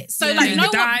 legit. So like,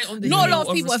 Not a lot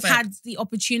of people have had the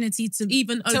opportunity to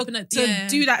even open it to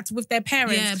do that with their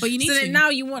parents. Yeah, but you need so to. then now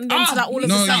you want them to like all of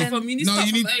a sudden. You need to start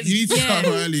from early. You need to start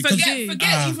from early.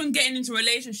 Forget even getting into a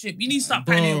relationship. You need to start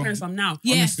planning your parents from now.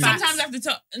 Yeah, sometimes I have to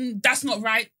tell, that's not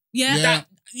right. Yeah. That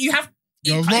you have.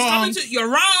 You're wrong. You're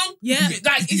wrong. Yeah.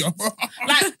 Like, you're wrong.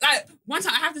 like one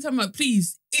time I have to tell my,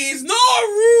 please, it's not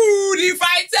rude if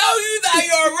I tell you that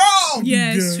you're wrong.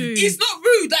 Yeah, it's true. It's not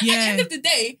rude. Like, at the end of the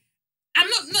day, I'm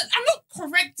not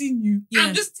correcting you. Yeah.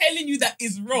 I'm just telling you that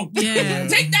it's wrong. Yeah.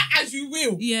 Take that as you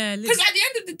will. Yeah. Because at the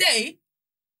end of the day,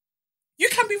 you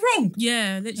can be wrong.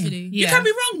 Yeah, literally. You can be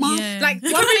wrong, Mom. Yeah. Like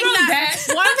You one can be thing wrong, that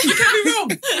Dad. You can be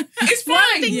wrong. It's fine.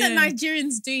 one thing that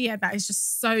Nigerians do, that is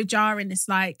just so jarring. It's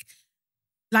like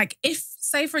if,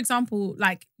 say for example,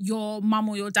 like your mum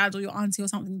or your dad or your auntie or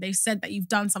something, they've said that you've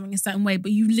done something a certain way,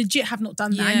 but you legit have not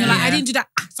done that. And you're like, I didn't do that,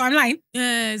 so I'm lying.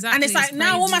 Yeah, exactly. And it's like,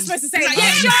 now what am I supposed to say? Like,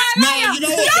 yes, you're a liar. No, you know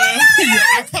what?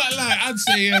 I can't lie. I'd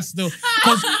say yes though.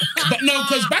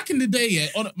 Because back in the day,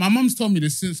 my mum's told me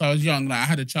this since I was young. Like, I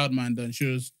had a childminder and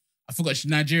she's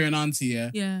Nigerian auntie,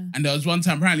 Yeah. And there was one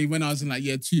time, apparently, when I was in like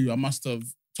year 2, I must have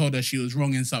told her she was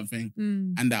wrong in something.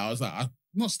 And that I was like, I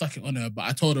not stuck it on her, but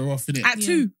I told her off in it. At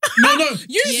 2. No.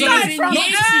 You started from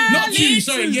not 2,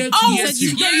 sorry, year 2. Oh, year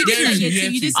 2. yeah, you did say year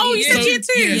 2. You did say you said year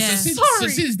 2. Yeah. So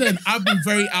since then, I've been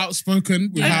very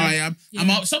outspoken with how I am.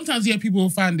 Yeah. Sometimes, people will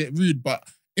find it rude, but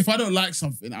if I don't like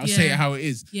something, I'll say it how it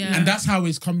is. Yeah. And that's how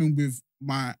it's coming with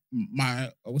my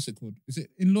what's it called? Is it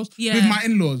in-laws? Yeah. With my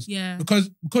in-laws. Yeah. Because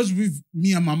with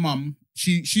me and my mum,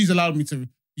 she's allowed me to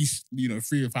be,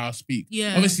 free of how I speak.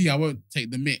 Yeah. Obviously, I won't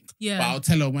take the mick. Yeah. But I'll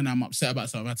tell her when I'm upset about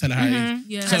something. I'll tell her how it is.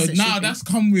 Yeah. So now that's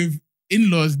come with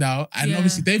in-laws now, and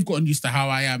obviously they've gotten used to how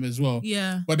I am as well.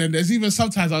 Yeah. But then there's even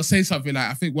sometimes I'll say something like,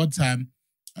 I think one time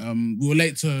we were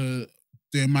late to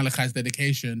doing Malachi's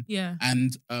dedication. Yeah.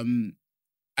 And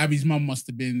Abby's mum must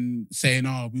have been saying,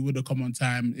 we would have come on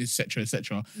time, etc.,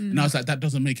 etc. And I was like, that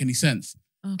doesn't make any sense.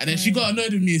 Okay. And then she got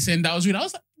annoyed with me saying that was rude. I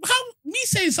was like, how me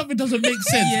saying something doesn't make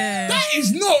sense? Yeah. That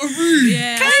is not rude.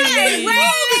 Yeah. Hey,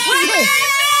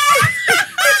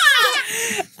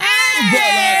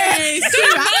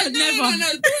 No,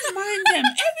 don't mind them.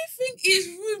 Everything is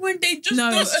rude when they just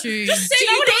don't. It's true. Just say Do you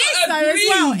know you what it is don't though agree. as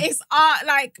well? It's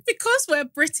like, because we're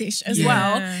British as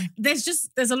well, Yeah.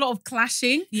 there's a lot of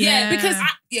clashing. Yeah. Because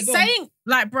go on. saying,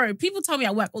 like, bro, people tell me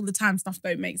at work all the time stuff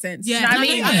don't make sense. Yeah. You know what I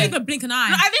mean? I don't even blink an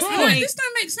eye. Like, at this Bro, point, this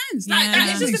don't make sense. Yeah. Like,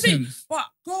 it's just the thing. Sense. But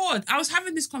God, I was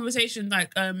having this conversation.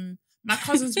 Like, my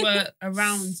cousins were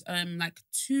around like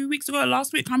 2 weeks ago,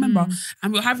 last week, I can't remember.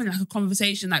 And we were having like a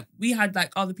conversation. Like, we had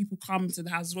like other people come to the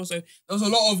house as well. So there was a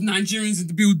lot of Nigerians in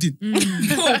the building. Cool.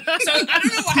 So I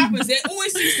don't know what happens. There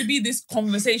always seems to be this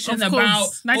conversation Of about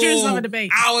course. Nigerians love a debate.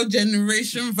 our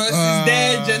generation versus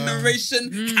their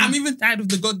generation. I'm even tired of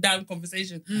the goddamn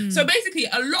conversation. So basically,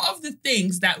 a lot of the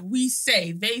things that we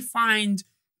say, they find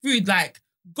rude. Like,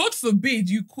 God forbid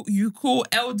you call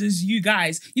elders you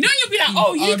guys. You know, you'll be like,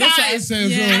 oh, you that's what I guys. say as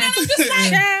well. And I'm just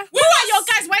like, yeah. We are your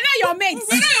guys. We're not your mates.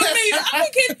 we're not your mates. I'm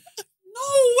thinking, no,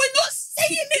 we're not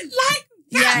saying it like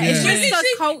that. Yeah, it's Yeah. just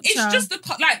the culture. It's just the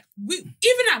like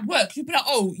even at work, you'll be like,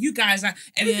 oh, you guys, like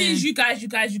everything is you guys.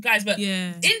 But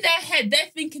Yeah. in their head,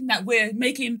 they're thinking that we're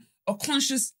making a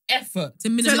conscious effort To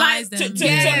minimize to them.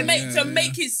 to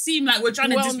make it seem like we're trying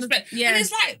to disrespect. yeah. And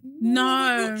it's like, no,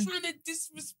 we're not trying to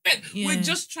disrespect. Yeah. We're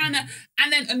just trying to.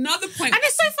 And then another point. And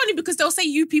it's so funny because they'll say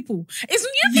you people. It's you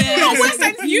people, Yeah. not worse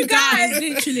than you guys.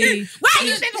 Literally. Where are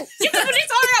you people? You people need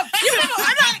to hurry up. You people.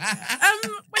 I'm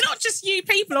like, we're not just you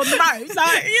people on the road.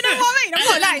 Like, you know what I mean? I'm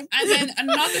not lying. And then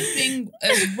another thing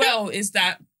as well is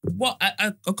that what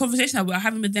a conversation that we're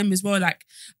having with them as well. Like,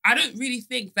 I don't really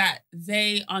think that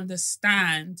they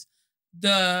understand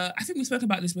I think we spoke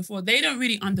about this before. They don't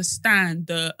really understand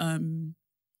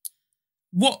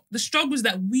what the struggles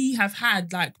that we have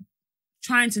had, like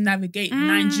trying to navigate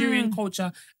Nigerian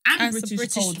culture and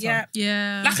British culture.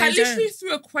 Yeah. Like, I literally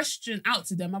threw a question out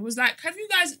to them. I was like, have you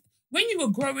guys, when you were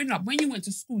growing up, when you went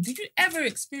to school, did you ever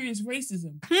experience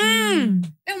racism?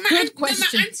 And Good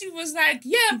question. my auntie was like,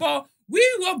 yeah, but we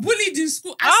were bullied in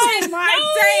school. I Oh said, my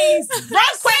no. days. Wrong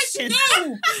I said, question.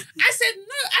 no. I said,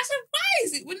 no. I said, why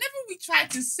is it whenever we try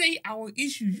to say our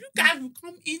issues, you guys will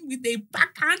come in with a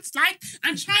backhand slide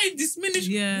and try and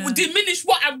diminish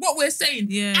what we're saying?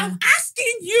 Yeah. I'm asking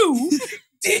asking you,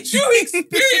 did you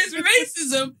experience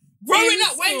racism growing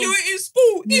up when you were in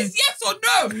school? Is yes or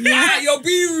no? Yeah, you're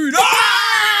being rude.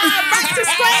 Back to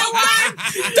square one.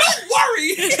 Don't worry.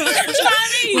 You know what I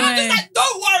mean? I'm just like,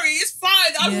 don't worry, it's fine.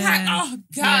 I was like, oh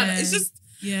God,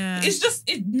 it's just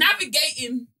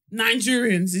navigating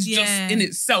Nigerians is just in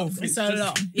itself. It's a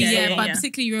lot. But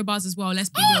particularly Yorubas as well, let's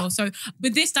be real. So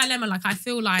with this dilemma, like I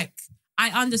feel like I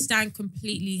understand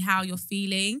completely how you're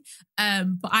feeling.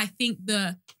 But I think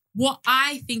what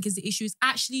I think is the issue is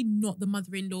actually not the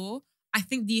mother-in-law. I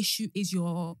think the issue is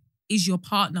your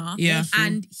partner. Yeah.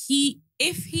 And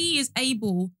if he is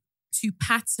able to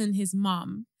pattern his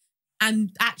mum,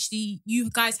 and actually you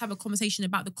guys have a conversation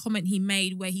about the comment he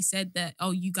made where he said that,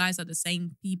 oh, you guys are the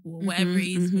same people or whatever what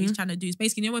he's trying to do. It's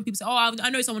basically, you know, when people say, oh,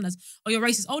 I know someone that's, oh, you're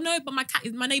racist. Oh no, but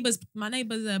my neighbour's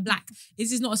black.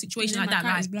 This is not a situation like that.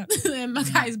 Cat is black. My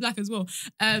cat is black as well.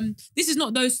 This is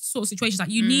not those sort of situations. Like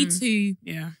you need to,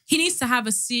 he needs to have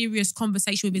a serious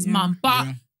conversation with his mum. But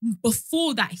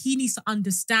before that, he needs to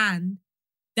understand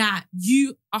that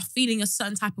you are feeling a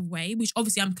certain type of way, which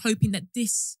obviously I'm hoping that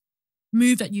this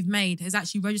move that you've made has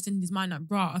actually registered in his mind like,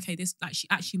 bruh, okay, this like she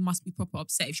actually must be proper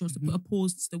upset if she wants to put a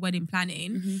pause to the wedding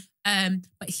planning.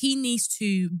 But he needs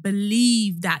to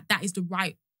believe that that is the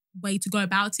right way to go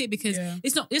about it, because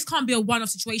this can't be a one-off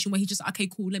situation where he just, okay,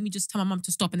 cool, let me just tell my mum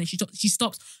to stop, and then she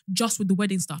stops just with the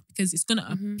wedding stuff, because it's gonna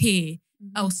appear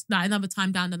else like another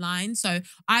time down the line. So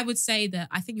I would say that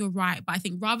I think you're right, but I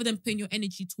think rather than putting your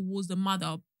energy towards the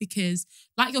mother, because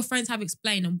like your friends have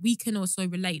explained, and we can also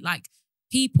relate, like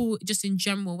people just in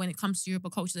general, when it comes to Yoruba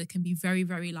culture, they can be very,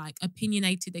 very like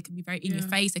opinionated. They can be very in your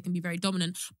face. They can be very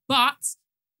dominant. But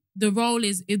the role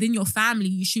is within your family,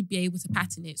 you should be able to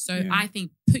pattern it. So I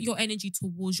think put your energy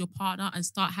towards your partner and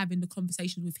start having the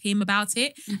conversations with him about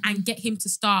it and get him to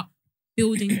start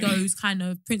building those kind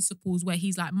of principles where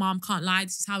he's like, Mom, can't lie.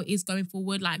 This is how it is going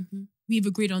forward. Like, we've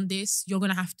agreed on this. You're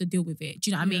going to have to deal with it. Do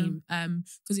you know what I mean?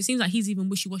 Because it seems like he's even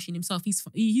wishy-washy himself.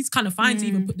 He's kind of fine to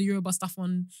even put the Yoruba stuff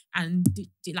on and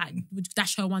like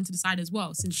dash her one to the side as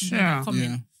well, since she made that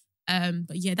comment.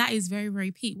 But yeah, that is very,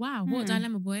 very peak. Wow, what a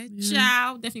dilemma, boy.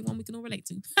 Ciao. Definitely one we can all relate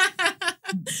to.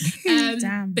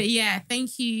 Damn. But yeah,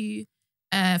 thank you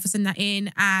for sending that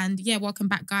in. And yeah, welcome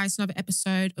back, guys, to another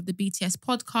episode of the BTS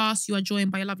Podcast. You are joined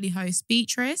by your lovely host,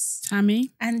 Beatrice,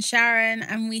 Tammy, and Sharon.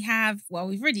 And we have, well,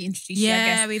 we've already introduced you, I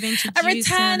guess. We've introduced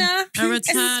a returner. A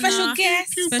special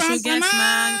guest. Special guest,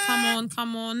 man.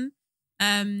 Come on.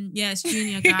 It's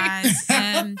Junior, guys.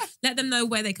 Let them know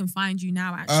where they can find you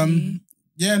now, actually.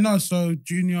 So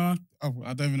Junior,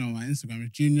 I don't even know my Instagram.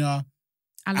 It's Junior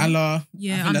Allah.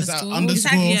 Yeah, underscore.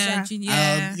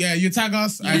 You tag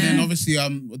us. And then obviously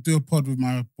do a pod with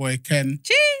my boy Ken.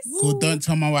 Cheers. Called Don't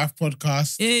Tell My Wife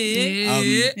Podcast.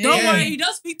 Don't worry, he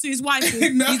does speak to his wife.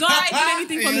 He's not hiding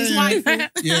anything from his wife.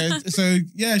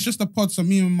 It's just a pod. So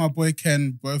me and my boy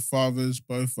Ken, both fathers,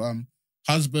 both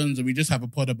husbands, and we just have a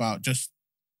pod about just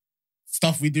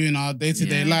stuff we do in our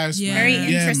day-to-day lives. Man. Very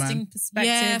interesting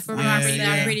perspective. Yeah, for real.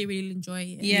 I really, really enjoy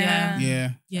it.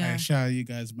 Yeah. Shout out you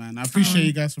guys, man. I appreciate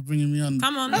you guys for bringing me on.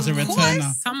 Come on. As a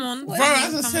returner. Come on. Bro,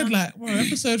 as I said,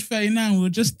 episode 39, I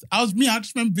just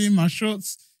remember being in my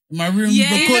shorts in my room recording.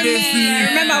 I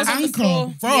remember I was on the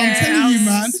floor. Bro, I'm telling you,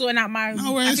 man. Sorting out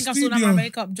I think I sorted out my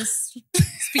makeup, just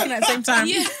speaking at the same time.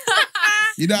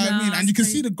 You know what I mean? And you can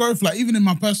see the growth, like even in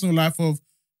my personal life of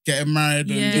getting married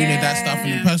and doing all that stuff,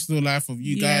 in the personal life of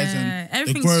you guys and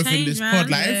the growth in this pod.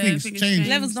 Like everything's changed.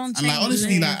 Levels don't change. And like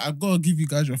honestly, like I've got to give you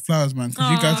guys your flowers, man,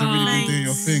 because you guys have really been doing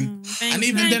your thing. And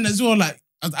even then as well, like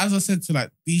as I said to like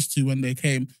these two when they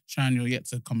came, Sharon, you're yet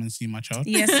to come and see my child.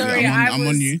 Yeah, sorry, I'm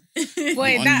on you.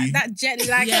 Boy, that jet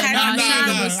lag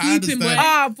Sharon was sleeping, boy.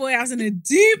 Oh boy, I was in a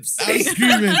deep sleep. I was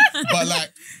screaming. But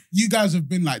like you guys have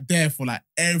been like there for like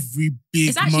every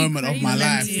big moment of my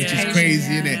life, which is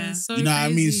crazy, isn't it? So you know what I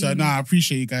mean? So I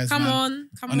appreciate you guys. Come man. on.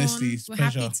 Honestly, it's we're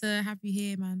pleasure. happy to have you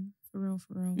here, man. For real.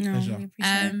 No, we appreciate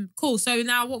it. Cool. So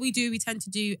now what we do, we tend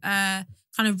to do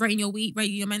kind of rating your week,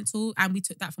 rating your mental, and we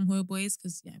took that from Horror Boys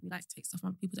because we like to take stuff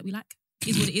from people that we like.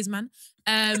 Is what it is, man.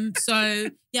 So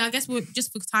I guess we're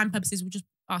just for time purposes, we'll just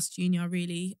ask Junior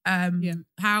really.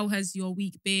 How has your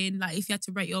week been? Like, if you had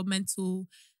to rate your mental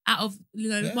out of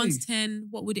 1 to 10,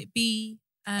 what would it be?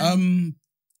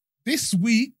 This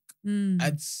week,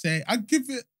 I'd say I'd give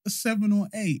it a 7 or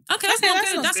 8. Okay, that's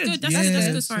good. That's good.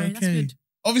 That's good.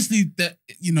 Obviously, that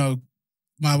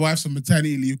my wife's on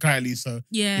maternity leave currently, so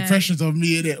the pressure's on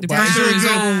me, innit? The pressure's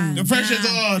on. The pressure's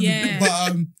on. Yeah.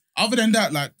 But other than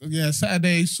that, like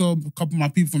Saturday saw a couple of my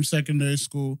people from secondary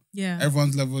school. Yeah.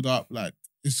 Everyone's leveled up. Like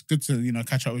it's good to,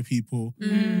 catch up with people.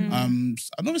 And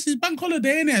obviously it's bank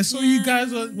holiday, innit? So you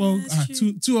guys are,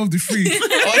 two of the three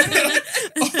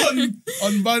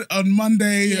on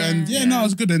Monday. And no, it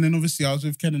was good. And then obviously I was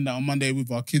with Ken and that on Monday with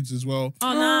our kids as well.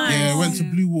 Oh, nice. Yeah, went to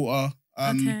Blue Water.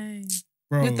 Okay.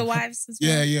 Bro. With the wives as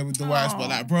well? Yeah, with the wives. But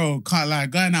like, bro, can't lie,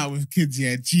 going out with kids,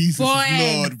 Jesus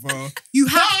Lord, bro. You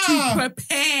have to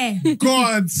prepare.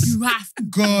 God. You have to.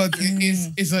 God.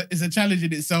 It's a challenge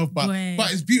in itself, but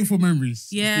it's beautiful memories.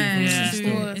 Yeah.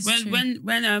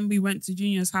 When we went to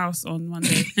Junior's house on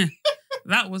Monday,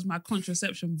 that was my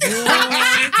contraception. Boy.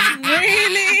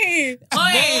 Really?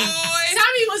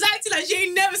 Tammy was acting like she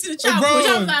ain't never seen a child. Bro.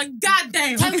 I was like, God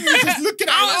damn. Tammy was just looking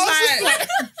at I was like,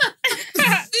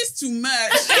 this too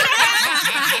much.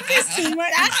 This too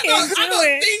much. I can't do I got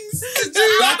it. things to do.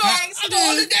 I got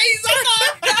holidays.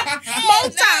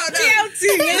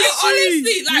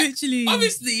 Honestly,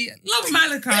 obviously, love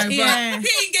Malachi, but he ain't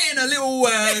getting a little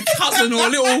cousin or a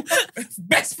little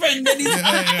best friend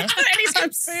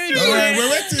anytime soon. No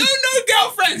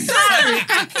girlfriend. Sorry,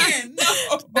 I can't.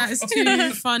 No. That's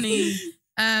too funny.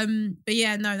 But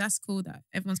yeah, no, that's cool that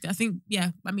everyone's good. I think,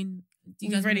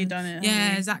 We've already done it.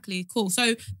 Yeah, exactly. Cool.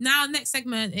 So now next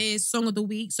segment is Song of the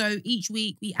Week. So each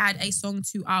week we add a song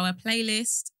to our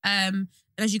playlist. And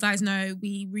as you guys know,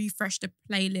 we refreshed the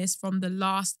playlist from the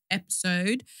last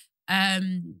episode.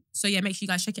 So yeah, make sure you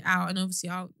guys check it out. And obviously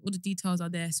all the details are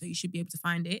there, so you should be able to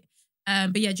find it.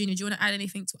 But yeah, Junior, do you want to add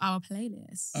anything to our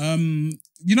playlist?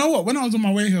 You know what? When I was on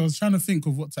my way here, I was trying to think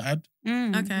of what to add.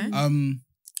 Okay.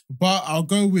 But I'll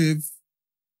go with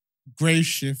Grey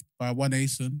Shift by One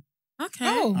Asen. Okay.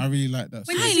 Oh. I really like that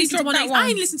song. I ain't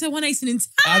listened to One Asen in time.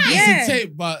 I've listened to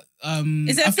it, but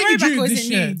is it a throwback or is it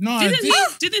new? No,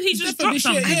 didn't he just drop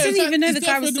something? I didn't even know the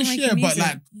guy was still making music. But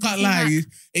like, can't lie,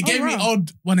 it gave me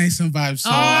old One Asen vibes. So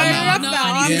I love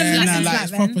that.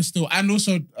 It's proper still. And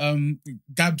also,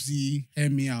 Gabsy,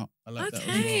 Hear Me Out. I like that as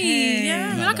well.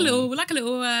 Yeah. We like a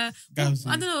little. Gabsy.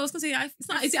 I don't know. I was gonna say it's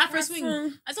not. Is it Afro Swing?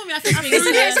 I told me Afro Swing. It's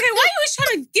okay. Why are you always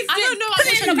trying to give? I don't know. Put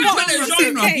it in a box.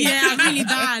 Yeah, I'm really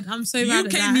bad. I'm so bad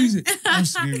at that. UK music. I'm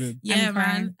screaming. Yeah,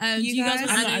 man. Do you guys want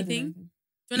to add I'm anything? Do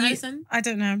you want to add something? I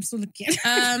don't know. I'm still looking.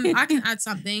 I can add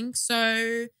something.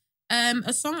 So,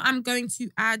 a song I'm going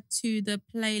to add to the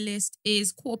playlist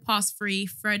is 3:15,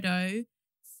 Fredo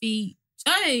feat.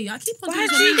 Hey, I keep on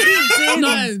doing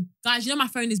No, guys, you know my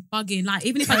phone is bugging. Like,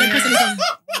 even if I don't press anything.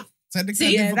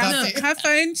 Her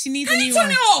phone, she needs a new turn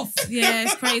one. it off? Yeah,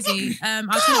 it's crazy. I'll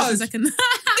turn it off in a second.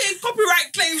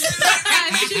 Copyright claims.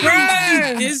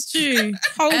 It's true.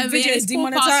 Whole video is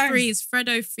demonetized. 3:15 is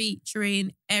Fredo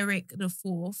featuring Eric the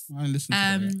Fourth. I listen to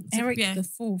that. Eric the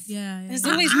Fourth. Yeah. There's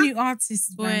always new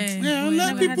artists.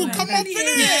 Let people come up in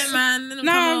it. Yeah, man.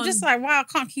 No, I'm just like, wow, I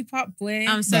can't keep up, boy.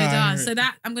 I'm so done. So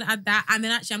that I'm gonna add that, and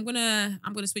then actually I'm gonna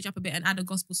switch up a bit and add a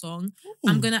gospel song. Ooh.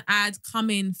 I'm gonna add "Come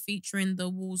In" featuring the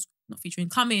Walls,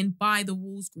 "Come In" by the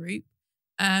Walls group.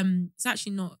 It's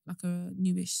actually not like a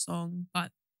newish song,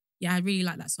 but yeah, I really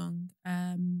like that song.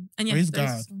 And yeah, praise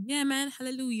God. Yeah, man,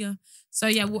 hallelujah. So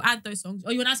yeah, we'll add those songs.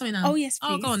 Oh, you want to add something now? Oh yes, please.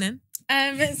 Oh, go on then.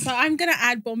 So I'm gonna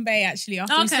add Bombay actually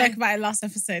after we spoke about it last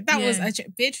episode. That was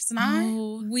Beatrice and I.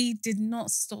 We did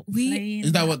not stop playing.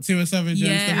 Is that what 2 or 7?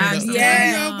 Yeah. Imagine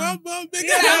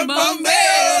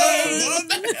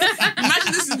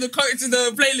this is the code to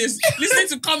the playlist. Listening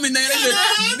to Come In there.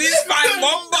 This fine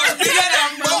Bombay bigger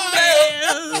than Bombay.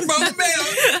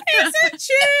 It's a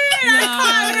tune. I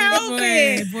can't help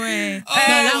it. Boy.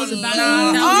 That was a bad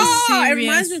one. It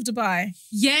reminds me of Dubai.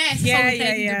 Yes.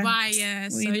 Yeah. Dubai. Yeah.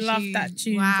 We love that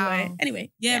tune. Boy.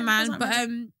 Anyway. Yeah, man. But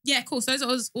yeah, cool. So those are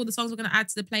all the songs we're gonna add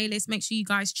to the playlist. Make sure you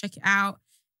guys check it out.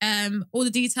 All the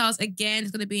details again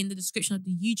is gonna be in the description of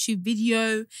the YouTube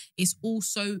video. It's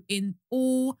also in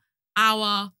all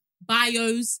our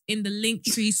bios in the link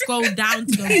tree. Scroll down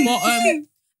to the bottom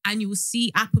and you will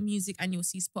see Apple Music and you'll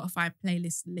see Spotify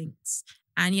playlist links.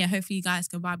 And yeah, hopefully you guys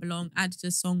can vibe along, add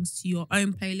the songs to your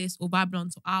own playlist or vibe along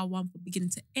to our one from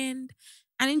beginning to end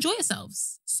and enjoy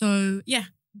yourselves. So yeah,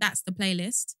 that's the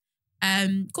playlist.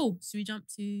 Cool. So we jump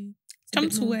to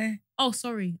where? Oh,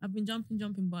 sorry. I've been jumping,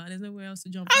 but there's nowhere else to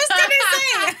jump. I was gonna say.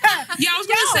 I was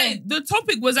gonna say the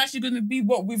topic was actually gonna be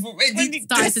what we've already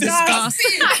started to discuss.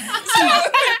 So,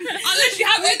 unless you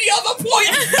have any other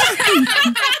points.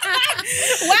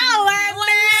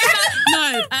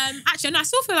 No, actually, I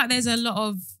still feel like there's a lot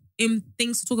of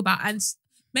things to talk about, and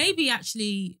maybe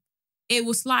actually it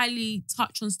will slightly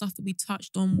touch on stuff that we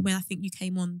touched on when I think you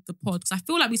came on the pod, because I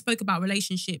feel like we spoke about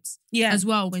relationships as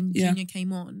well when Junior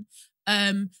came on.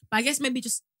 But I guess maybe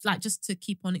just to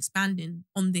keep on expanding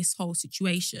on this whole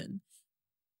situation.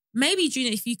 maybe,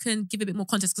 Junior, if you can give a bit more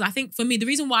context, because I think for me, the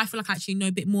reason why I feel like I actually know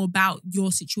a bit more about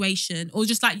your situation, or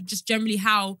just generally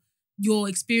how your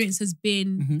experience has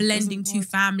been blending two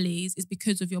families, is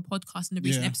because of your podcast in the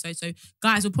recent episode. So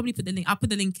guys, we'll probably put the link. I'll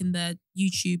put the link in the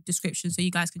YouTube description so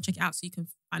you guys can check it out so you can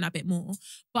find out a bit more.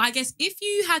 But I guess if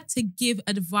you had to give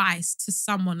advice to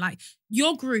someone, like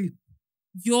your group,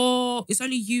 it's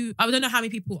only you. I don't know how many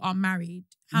people are married.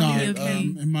 How many of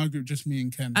you? In my group, just me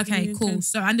and Ken. Okay, cool. Ken.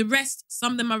 So, and the rest,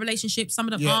 some of them are relationships, some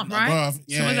of them aren't, right?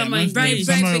 Some of them are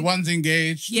engaged. One's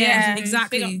engaged. Yeah,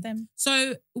 exactly.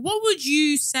 So, what would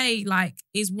you say, like,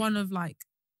 is one of, like,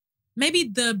 maybe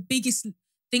the biggest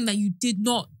thing that you did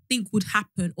not think would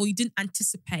happen or you didn't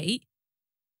anticipate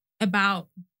about,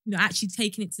 actually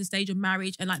taking it to the stage of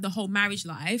marriage and, like, the whole marriage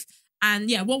life? And,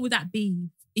 what would that be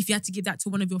if you had to give that to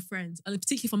one of your friends, and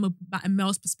particularly from a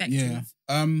male's perspective?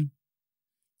 Yeah.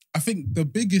 I think the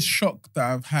biggest shock that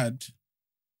I've had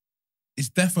is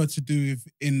definitely to do with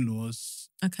in-laws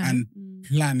and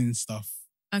planning stuff.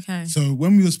 Okay. So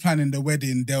when we was planning the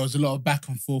wedding, there was a lot of back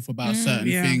and forth about certain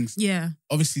things. Yeah.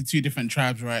 Obviously, two different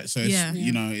tribes, right? So it's,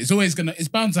 it's always it's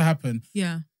bound to happen.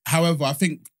 Yeah. However, I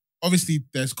think obviously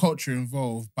there's culture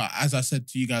involved, but as I said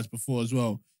to you guys before as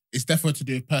well, it's definitely to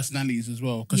do with personalities as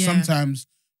well. Because sometimes,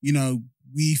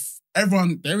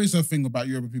 there is a thing about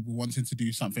Yoruba people wanting to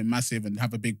do something massive and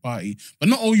have a big party. But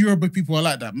not all Yoruba people are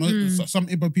like that. Some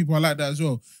Igbo people are like that as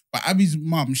well. But Abby's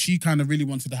mum, she kind of really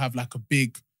wanted to have like a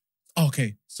big...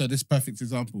 Okay, so this perfect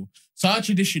example. So our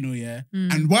traditional,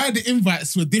 and why the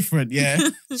invites were different,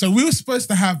 so we were supposed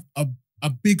to have a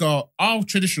bigger... Our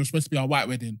traditional was supposed to be our white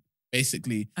wedding,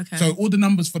 basically. Okay. So all the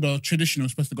numbers for the traditional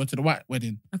was supposed to go to the white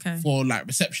wedding. Okay. For like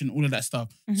reception, all of that stuff.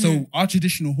 So our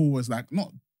traditional hall was like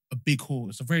not a big hall.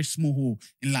 It's a very small hall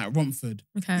in like Romford.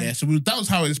 Okay. Yeah. So that was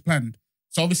how it was planned.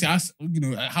 So obviously,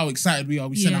 how excited we are.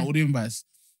 We sent out all the invites.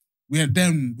 We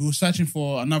were searching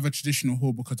for another traditional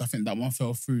hall because I think that one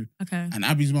fell through. Okay. And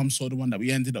Abby's mum saw the one that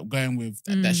we ended up going with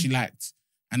that she liked.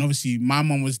 And obviously, my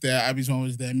mum was there, Abby's mum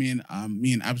was there, me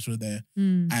and Abs were there.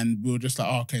 And we were just like,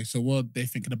 okay, so what are they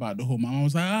thinking about the hall? My mum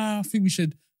was like, I think we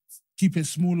should keep it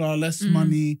smaller, less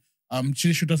money.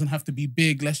 Traditional doesn't have to be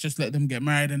big. Let's just let them get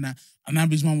married and that. And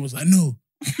Abby's mum was like, no,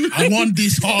 I want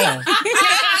this hall. And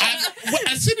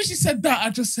as soon as she said that, I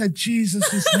just said,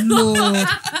 Jesus is Lord.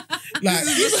 Like,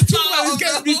 even talking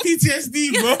about this gets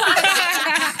me PTSD, bro.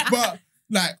 But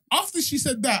like, after she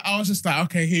said that, I was just like,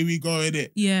 okay, here we go with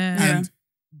it. Yeah. And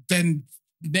then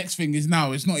next thing is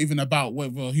now, it's not even about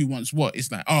who wants what. It's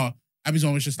like, Abby's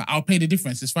mom was just like, I'll pay the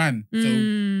difference, it's fine. So,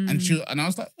 and I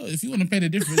was like, if you want to pay the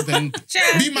difference, then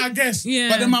be my guest. Yeah.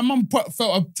 But then my mum felt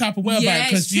a type of way about it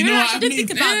because you know what I mean? Think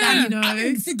about that, I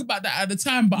didn't think about that at the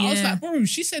time, but I was like, bro,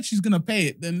 she said she's going to pay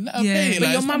it, then let her pay it. But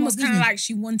like, your mum was kind of like,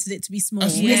 she wanted it to be small.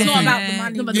 It's not about the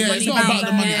money. It's not about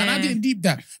the money. And I didn't deep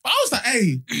that. But I was like,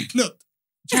 hey, look,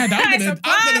 Chad, I'm gonna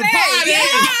party.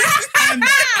 And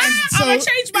so, I'm gonna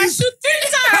change my suit 3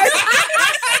 times.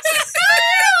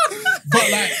 But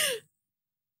like,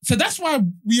 so that's why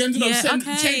we ended up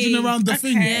changing around the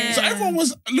thing. Yeah. So everyone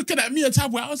was looking at me a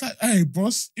time where I was like, hey,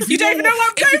 boss, if you don't even know what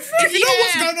I'm going through. If you know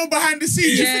what's going on behind the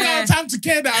scenes, you think I have time to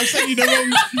care that I'm saying you the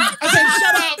wrong. I said,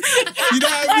 shut up. You know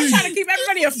what I mean? I'm trying to keep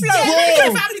everybody afloat.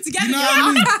 Keep family together. You know what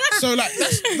I mean? So like,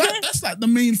 that's like the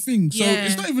main thing. So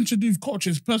it's not even to do with culture,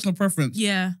 it's personal preference.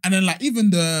 Yeah. And then like, even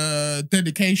the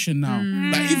dedication now,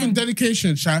 like even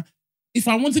dedication, Sha, if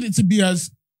I wanted it to be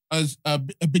as a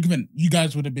big event, you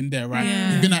guys would have been there, right?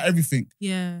 Yeah. You've been at everything.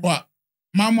 Yeah. But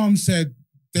my mom said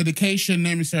dedication,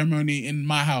 naming ceremony in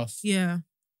my house. Yeah.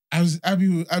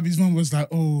 Abby's mom was like,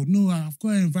 oh no, I've got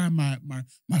to invite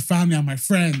my family and my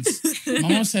friends. My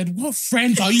mom said, what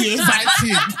friends are you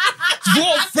inviting?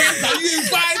 What friends are you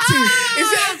inviting?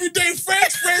 Is it everyday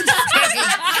friends?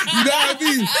 You know what I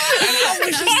mean? And I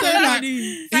was just there like,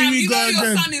 here we go again.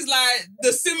 Your son is like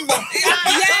the symbol.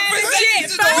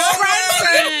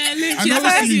 And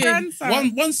obviously,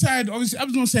 one side, obviously,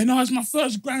 everyone's saying, no, it's my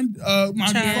first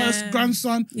first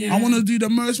grandson. Yeah. I want to do the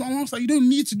most. My mom's like, you don't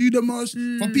need to do the most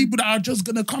for people that are just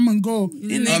going to come and go.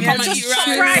 It's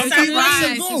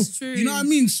true. You know what I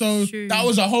mean? So that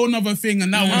was a whole nother thing,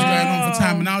 and that was going on for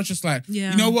time. And I was just like,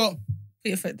 you know what? Put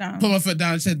your foot down. Put my foot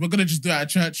down and said, we're going to just do it at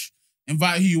church.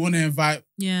 Invite who you want to invite.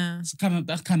 Yeah. So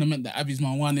that's kind of meant that Abby's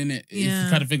my one, innit? If you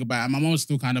kind of think about it. And my mom was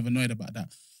still kind of annoyed about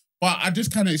that. But I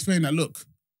just kind of explained that, look,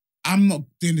 I'm not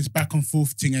doing this back and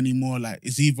forth thing anymore. Like,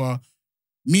 it's either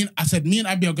me and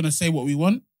Abby are going to say what we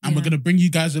want, and we're going to bring you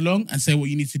guys along and say what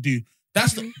you need to do.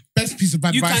 That's the best piece of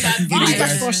advice I can give you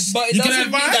guys. But it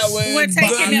doesn't mean that we're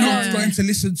taking I'm not going to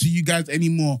listen to you guys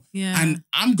anymore. Yeah. And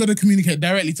I'm going to communicate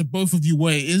directly to both of you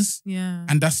what it is. Yeah.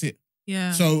 And that's it.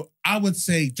 Yeah. So I would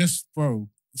say, just bro,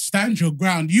 stand your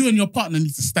ground. You and your partner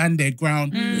need to stand their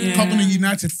ground. Come on a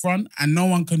united front, and no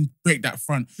one can break that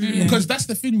front. Because that's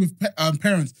the thing with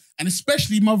parents, and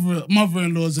especially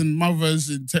mother-in-laws and mothers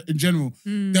in general.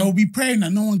 They'll be praying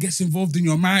that no one gets involved in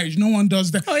your marriage. No one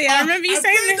does that. Oh yeah, I remember you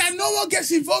saying this. That no one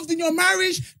gets involved in your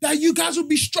marriage. That you guys will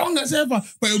be strong as ever.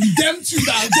 But it'll be them two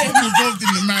that are getting involved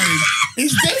in the marriage.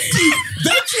 It's them two.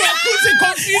 Them two are causing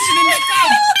confusion in the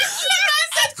camp.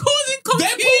 Causing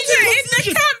confusion in the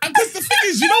camp. And because the thing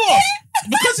is, you know what?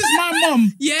 Because it's my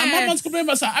mum, and my mum's complaining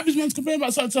about something, Abby's mum's complaining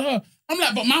about something to her. I'm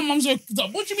like, but my mum's what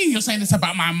do you mean you're saying this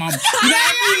about my mum? You know what I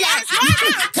mean? Like,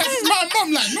 because it's my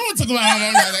mum, like, no one talks about my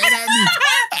mum like that, you know what I mean?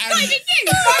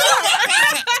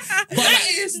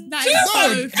 That is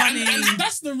so funny. And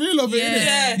that's the real of it,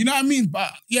 innit? You know what I mean?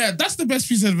 But yeah, that's the best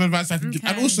piece of advice I can give.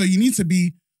 And also, you need to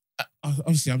be,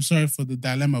 obviously, I'm sorry for the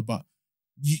dilemma, but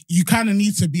you kind of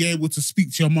need to be able to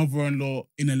speak to your mother-in-law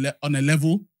on a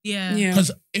level. Yeah.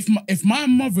 Because if my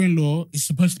mother-in-law is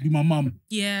supposed to be my mum,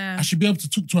 I should be able to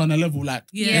talk to her on a level. Like,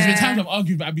 there's been times I've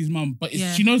argued with Abby's mum, but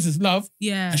she knows it's love.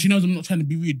 And she knows I'm not trying to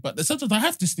be rude. But there's sometimes I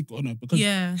have to stick on her because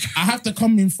I have to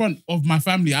come in front of my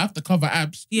family. I have to cover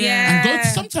Abs. And go to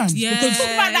sometimes. Because talk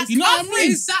about that, you know what I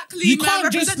mean? Exactly. You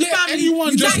can't just let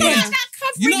anyone just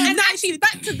and actually,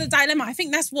 back to the dilemma. I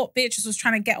think that's what Beatrice was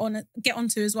trying to get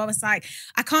onto as well. It's like,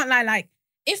 I can't lie, like,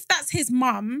 if that's his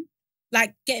mum,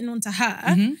 like getting onto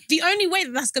her, the only way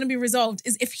that that's going to be resolved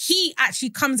is if he actually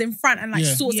comes in front and like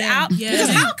sorts it out. Because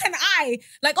how can I,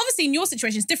 like, obviously in your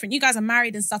situation it's different. You guys are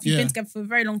married and stuff. You've been together for a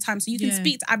very long time, so you can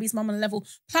speak to Abby's mum on a level.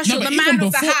 Plus you're the man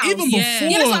of the house. Even before,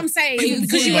 you know what I'm saying?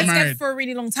 Because you were together for a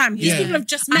really long time. These people have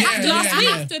just met last week.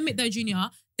 I have to admit though,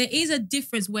 Junior, there is a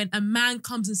difference when a man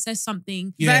comes and says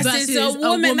something versus a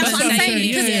woman. That's what I'm saying.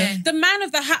 Because the man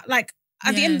of the house, like,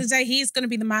 at the end of the day, he's going to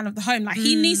be the man of the home. Like,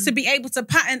 he needs to be able to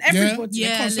pattern everybody.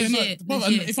 Legit.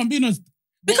 If I'm being honest,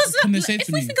 because look, if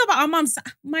we think about our mums,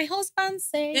 my husband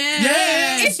said,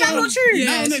 is that not true?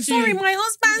 Sorry, my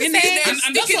husband said,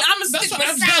 I'm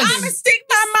a stick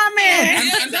by my man.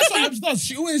 And that's what Abs does.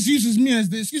 She always uses me as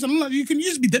the excuse. I'm like, you can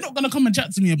use me. They're not going to come and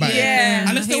chat to me about it.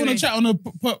 Unless they want to chat on a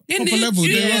proper level.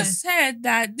 You just said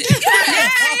that. My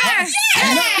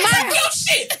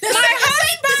bullshit. My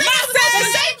husband said, the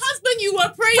same husband you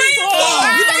were praying for.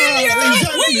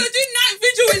 When you did night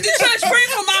vigil in the church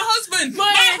praying for my husband. My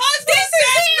husband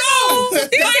said no.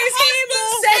 My husband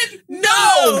said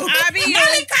no.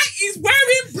 Malachi is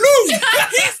wearing blue.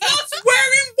 He's not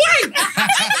wearing white.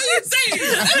 That's what you're saying.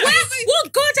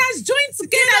 What God has joined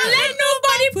together, let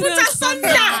nobody put us under.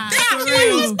 My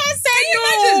husband said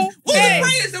no. All the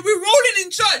prayers that we're rolling in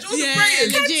church, all the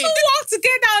prayers. Can two walk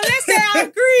together unless they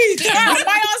agree?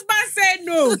 My husband said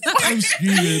no. No,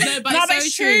 but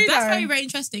it's so true. That's very, very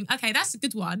interesting. Okay, that's a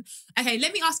good one. Okay,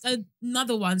 let me ask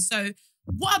another one. So,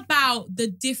 what about the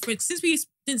difference? Since we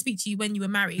didn't speak to you when you were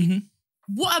married,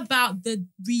 what about the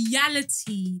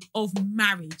reality of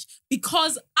marriage?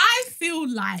 Because I feel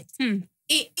like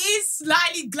it is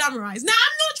slightly glamorized. Now,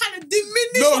 I'm not trying to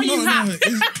diminish what you have.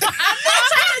 I'm not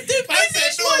trying to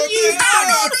diminish what you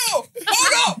have. No.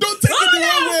 Hold on. Don't take it the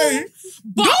wrong way.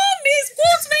 But don't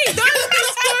misquote me.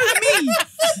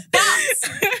 But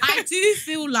I do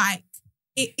feel like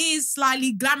it is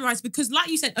slightly glamorized because, like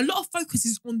you said, a lot of focus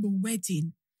is on the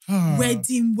wedding.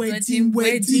 Wedding. Ashwebi,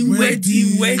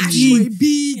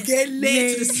 get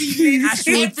late to the ceiling,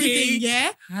 everything,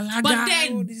 But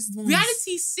then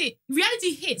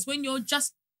reality hits when you're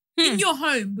just in your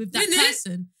home with that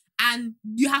person and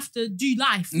you have to do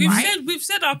life. We've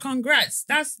said our congrats.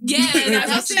 That's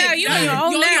it. You're on your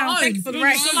own now. Thank you for the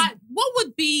right. So, like, what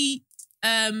would be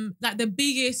like the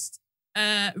biggest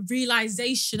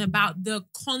realization about the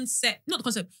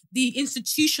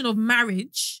institution of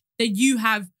marriage that you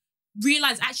have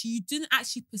realized actually you didn't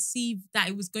actually perceive that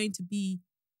it was going to be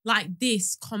like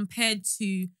this compared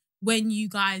to when you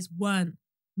guys weren't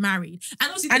married?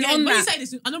 And obviously, when you say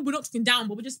this, I know we're not talking down,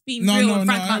 but we're just being real and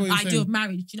frank about the idea of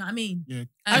marriage. Do you know what I mean? Yeah.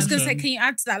 I was going to say, can you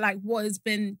add to that, like, what has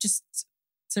been, just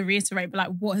to reiterate, but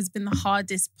like, what has been the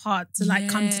hardest part to like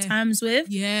come to terms with?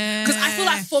 Yeah. Because I feel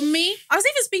like for me, I was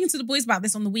even speaking to the boys about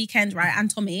this on the weekend, right?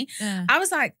 And Tommy, I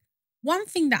was like, one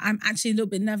thing that I'm actually a little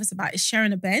bit nervous about is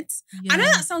sharing a bed. I know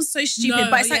that sounds so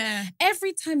stupid, but it's like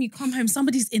every time you come home,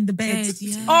 somebody's in the bed.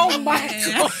 Oh my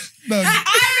God. No. I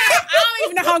don't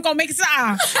even know how I'm going to make it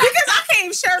out because I can't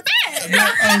even share a bed.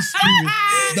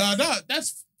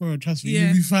 That's, bro, trust me,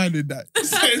 you'll be fine in that.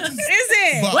 Is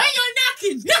it? When you're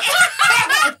knocking.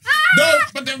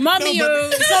 Mommy,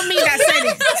 it's not me that said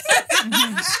it.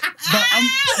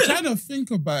 trying to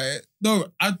think about it. No,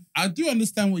 I do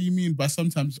understand what you mean by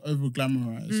sometimes over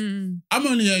glamorized. I'm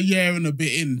only a year and a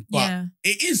bit in, but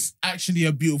it is actually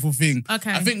a beautiful thing.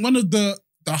 Okay. I think one of the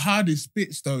hardest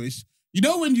bits though is, you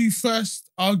know, when you first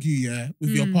argue,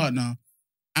 with your partner,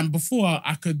 and before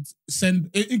I could send,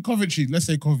 in Coventry, let's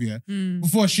say Covey,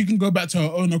 before she can go back to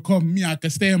her own account, me, I can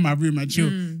stay in my room and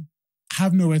chill.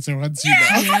 Have nowhere to run to.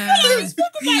 Yeah. You going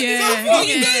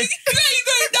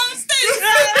downstairs.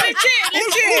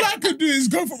 All I could do is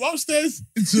go from upstairs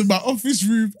into my office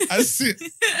room and sit.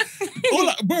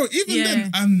 Bro,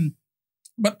 even then,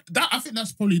 but that, I think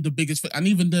that's probably the biggest thing. And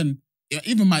even then,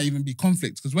 it might even be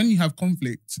conflict, because when you have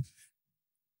conflict,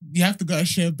 you have to go and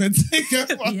share a bed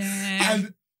together.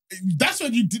 And that's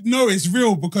when you know it's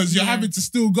real, because you're having to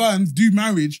still go and do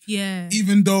marriage,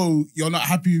 even though you're not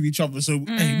happy with each other. So,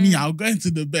 hey, me, I'll go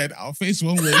into the bed, I'll face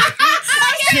one way.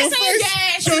 She'll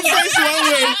face one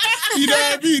way. You know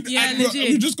what I mean? Yeah, and legit.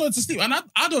 we just go to sleep. And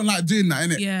I don't like doing that,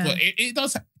 innit? Yeah. But it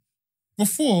does.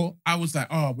 Before, I was like,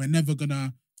 oh, we're never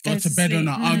gonna go to bed on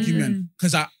an argument,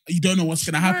 because you don't know what's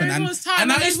gonna happen. And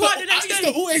I used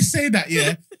to always say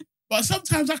that, But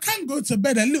sometimes I can go to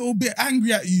bed a little bit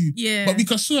angry at you. Yeah. But we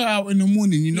can sort it out in the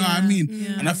morning, you know what I mean?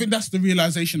 Yeah. And I think that's the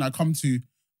realization I come to.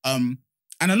 And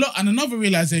another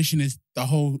realization is the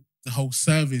whole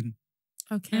serving.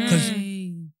 Okay. Because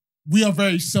we are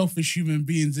very selfish human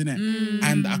beings, innit?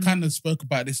 And I kind of spoke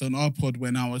about this on our pod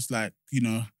when I was like, you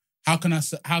know, how can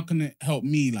it help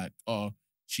me? Like, oh,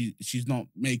 she's not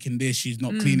making this, she's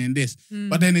not cleaning this.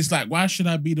 But then it's like, why should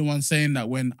I be the one saying that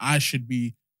when I should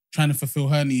be trying to fulfill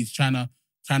her needs, trying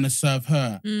to serve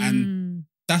her? And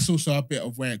that's also a bit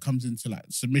of where it comes into like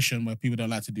submission, where people don't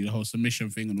like to do the whole submission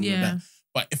thing and all of that.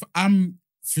 But if I'm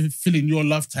filling your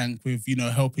love tank with, you know,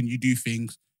 helping you do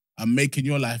things and making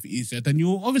your life easier, then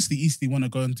you'll obviously easily want to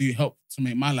go and help to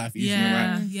make my life easier,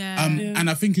 right? And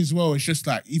I think as well, it's just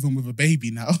like, even with a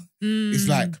baby now, it's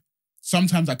like,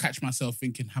 sometimes I catch myself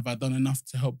thinking, have I done enough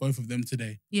to help both of them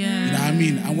today? Yeah. You know what I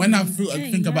mean? And when I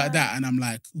think about that, and I'm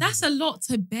like, that's a lot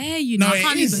to bear, you know. I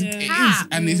can't even it is.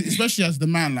 And especially as the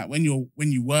man, like when you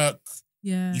work,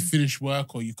 you finish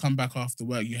work or you come back after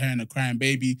work, you're hearing a crying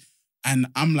baby. And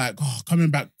I'm like, coming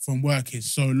back from work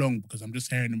is so long because I'm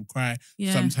just hearing him cry.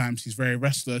 Yeah. Sometimes he's very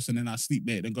restless, and then I sleep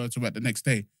late and go to work the next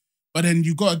day. But then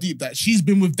you got to deep that she's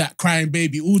been with that crying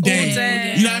baby all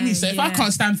day. You know what I mean? So if I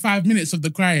can't stand 5 minutes of the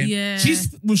crying,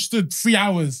 she's stood 3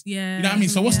 hours. Yeah. You know what I mean?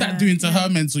 So what's that doing to her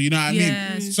mental? You know what I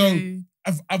mean? So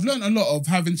I've learned a lot of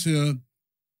having to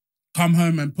come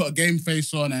home and put a game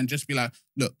face on and just be like,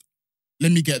 look,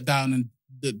 let me get down and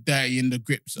the dirty in the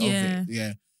grips of it.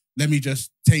 Yeah. Let me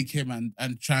just take him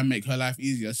and try and make her life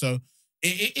easier. So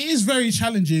it is very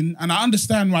challenging, and I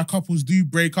understand why couples do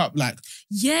break up. Like,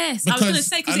 yes, I was going to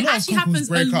say, because it actually happens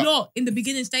a lot in the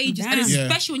beginning stages, and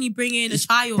especially when you bring in a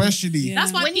child. Especially,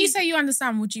 that's why when you say you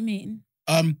understand, what do you mean?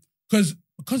 Because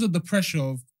of the pressure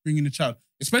of bringing a child,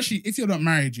 especially if you're not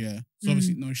married. So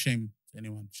obviously, no shame to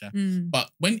anyone,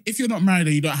 but if you're not married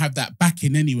and you don't have that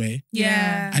backing anyway,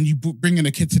 and you bring in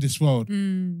a kid to this world,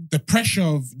 the pressure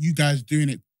of you guys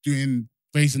doing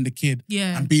raising the kid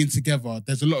and being together,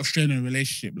 there's a lot of strain in a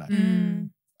relationship. Like,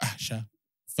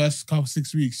 first couple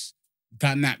 6 weeks, you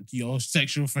can't nap, you're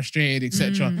sexual frustrated,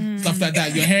 etc. Stuff like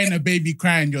that. You're hearing a baby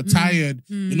crying, you're tired,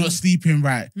 you're not sleeping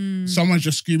right, someone's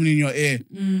just screaming in your ear.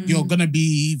 You're gonna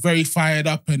be very fired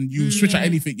up and you switch at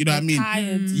anything, you know what I mean?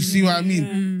 Tired. You see what I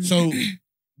mean? So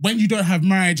when you don't have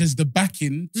marriage as the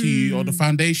backing to you or the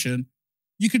foundation,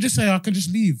 you could just say, I can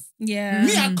just leave. Yeah.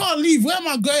 Me, I can't leave. Where am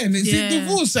I going? It's a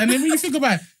divorce. And then when you think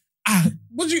about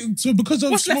it, so because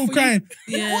of small crying,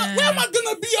 where am I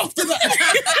going to be after that?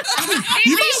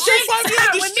 You might still find me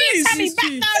on the streets.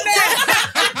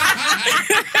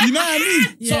 You know what I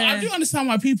mean? Yeah. So I do understand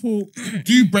why people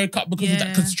do break up because of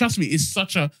that. Because trust me, it's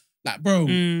such a, like, bro,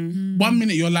 1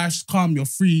 minute your life's calm, you're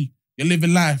free, you're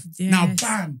living life. Yes. Now,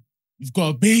 bam. You've got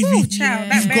a baby. Ooh,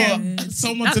 child, you've got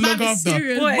someone to look after.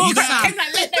 You know what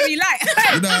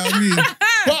I mean?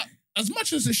 But as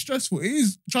much as it's stressful, it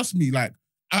is, trust me, like,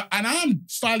 and I am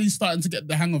slightly starting to get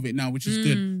the hang of it now, which is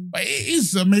good. But it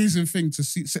is an amazing thing to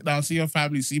sit down, see your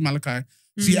family, see Malachi,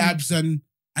 see Abs, and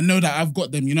know that I've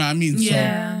got them, you know what I mean?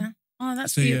 Yeah. So,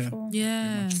 that's beautiful.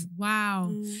 Yeah.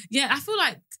 Wow. Yeah, I feel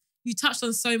like you touched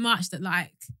on so much that,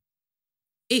 like,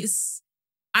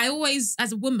 I always,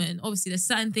 as a woman, obviously there's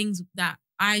certain things that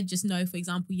I just know, for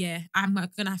example, I'm going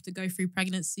to have to go through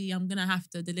pregnancy. I'm going to have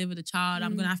to deliver the child.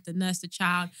 I'm going to have to nurse the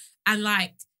child. And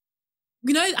like,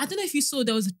 You know, I don't know if you saw,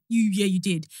 you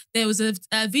did. There was a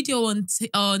video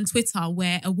on Twitter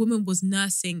where a woman was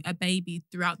nursing a baby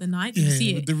throughout the night. Did you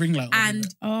see it? The ring light. And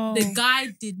the guy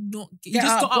did not he Get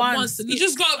just up got up once. once. He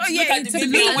just got up to look at the to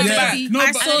baby be and went like, back. yeah. No,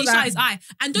 I but- saw And he shut that. his eye.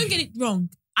 And don't get it wrong.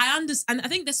 I understand. And I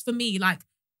think that's for me, like,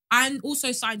 I'm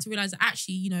also starting to realize that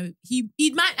actually, you know, he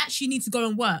might actually need to go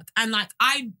and work. And like,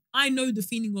 I know the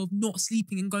feeling of not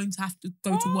sleeping and going to have to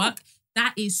go to work.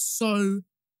 That is so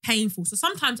painful. So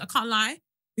sometimes I can't lie.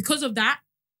 Because of that,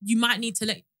 you might need to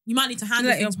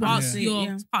handle things whilst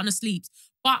your partner sleeps.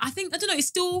 But I think, I don't know,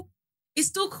 it's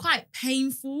still quite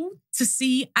painful to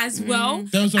see as well.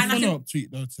 There was a And I follow-up tweet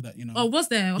though to that, you know. Oh, was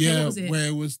there? Okay, what was it? Where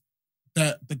it was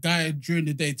that the guy during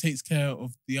the day takes care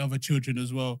of the other children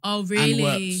as well. Oh, really? And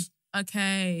works.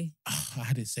 Okay. I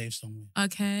had it saved somewhere.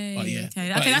 Okay. But yeah. Okay.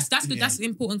 But Okay. That's good. yeah. That's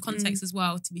important context as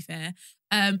well, to be fair.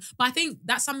 But I think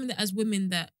that's something that as women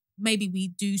that maybe we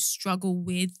do struggle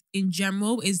with in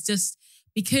general is just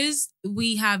because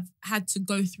we have had to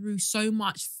go through so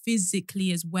much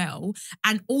physically as well.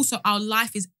 And also our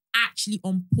life is actually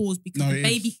on pause because the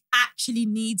baby actually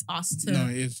needs us to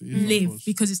live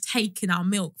because it's taking our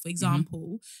milk, for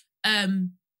example.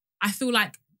 I feel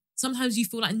like sometimes you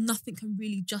feel like nothing can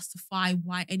really justify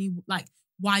why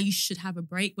you should have a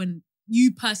break when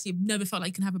you personally have never felt like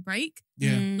you can have a break.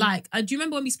 Yeah. Like, do you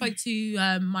remember when we spoke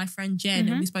to my friend Jen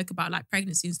and we spoke about like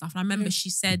pregnancy and stuff? And I remember she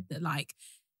said that like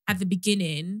at the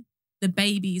beginning, the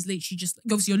baby is literally just,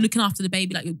 obviously you're looking after the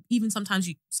baby. Like even sometimes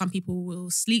some people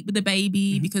will sleep with the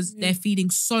baby because they're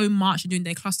feeding so much and doing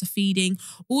their cluster feeding,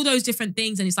 all those different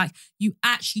things. And it's like, you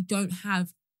actually don't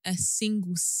have a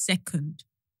single second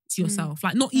to yourself.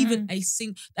 Like not even a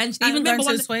single. And I Even remember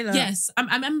going to the toilet. Yes. I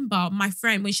remember my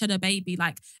friend when she had her baby,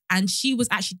 like, and she was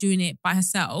actually doing it by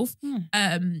herself.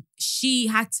 She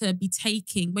had to be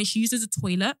taking, when she uses a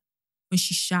toilet, when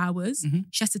she showers,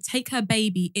 she has to take her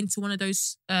baby into one of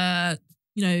those, chair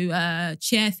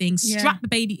things, strap the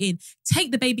baby in,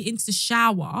 take the baby into the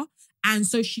shower, and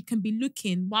so she can be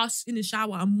looking whilst in the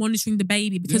shower and monitoring the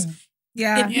baby because, you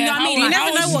know what I mean? You Like,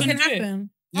 never know what can happen.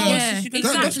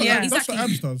 Exactly. That's what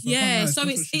Abs does. Yeah, so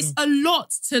it's a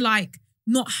lot to like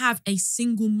not have a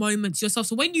single moment to yourself.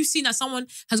 So when you've seen that someone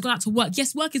has gone out to work,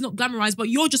 yes, work is not glamorized, but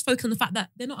you're just focused on the fact that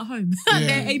they're not at home.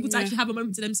 They're able to actually have a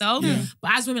moment to themselves.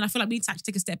 But as women, I feel like we need to actually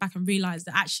take a step back and realize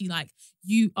that actually like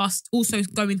you are also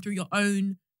going through your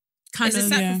own kind It's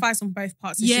of a sacrifice on both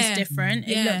parts. It's just different.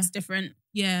 It looks different.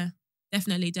 Yeah,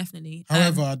 definitely.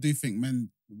 However, I do think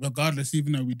men, regardless,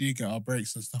 even though we do get our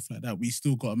breaks and stuff like that, we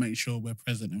still got to make sure we're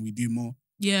present and we do more.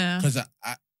 Yeah. Because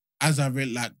as I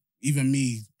really like, even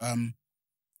me, in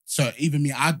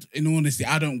all honesty,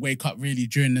 I don't wake up really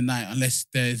during the night unless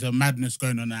there's a madness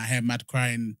going on and I hear mad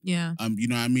crying. Yeah. You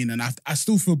know what I mean? And I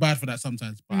still feel bad for that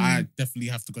sometimes, but I definitely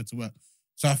have to go to work.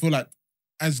 So I feel like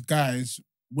as guys,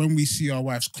 when we see our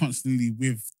wives constantly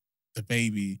with the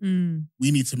baby,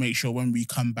 we need to make sure when we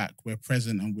come back, we're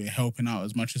present and we're helping out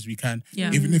as much as we can.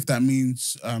 Yeah. Even if that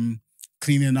means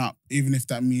cleaning up, even if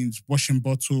that means washing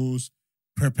bottles,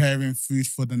 preparing food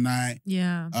for the night.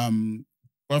 Yeah.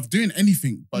 Of doing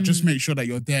anything, but just make sure that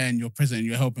you're there and you're present and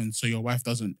you're helping so your wife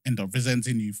doesn't end up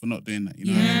resenting you for not doing that. You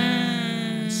know what I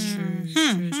mean? It's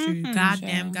true.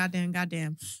 Goddamn.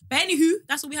 But anywho,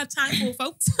 that's what we have time for,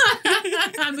 folks.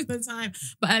 With the time.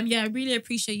 But I really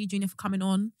appreciate you, Junior, for coming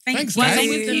on. Thanks, What's guys. up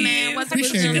with the man? What's up with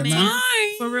Appreciate the it, man?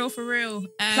 man. For real.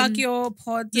 Plug your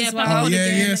pod as well. plug your pod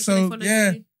again. So, Make sure they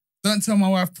follow you. Don't Tell My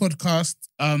Wife podcast.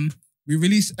 We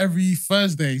release every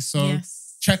Thursday, so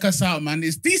check us out, man.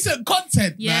 It's decent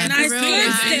content, Yeah, man. Nice, for real, good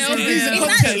man. still. It's It's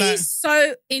content, actually like-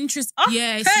 so interesting. Oh,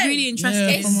 Yeah, it's hey. really interesting.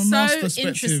 Yeah, from a It's man's so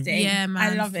perspective. interesting. Yeah, man.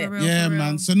 I love it. For real, Yeah, for real.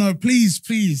 man. So no, please,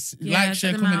 Yeah, like, check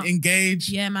share, them comment, out. engage.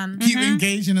 Yeah, man. Keep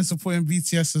engaging and supporting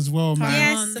BTS as well, man.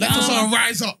 Yes. Let us all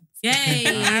rise up. Yay!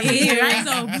 Rise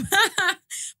up.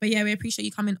 But yeah, we appreciate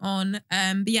you coming on.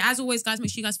 But yeah, as always, guys, make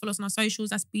sure you guys follow us on our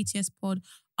socials. That's BTS Pod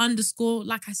 _.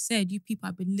 Like I said, you people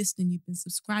have been listening, you've been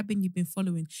subscribing, you've been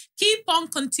following. Keep on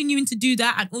continuing to do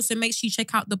that, and also make sure you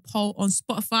check out the poll on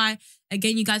Spotify.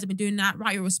 Again, you guys have been doing that.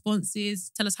 Write your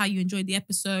responses. Tell us how you enjoyed the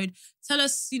episode. Tell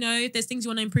us, if there's things you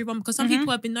want to improve on, because some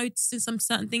people have been noticing some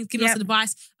certain things, giving us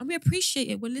advice, and we appreciate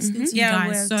it. We're listening to you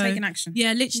guys. We're taking action.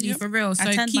 Yeah, literally, for real. So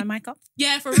I turned my mic up.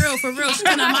 Yeah, for real. She's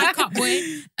turned her mic up, boy.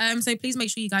 So please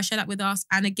make sure you guys share that with us.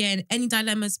 And again, any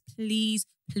dilemmas, please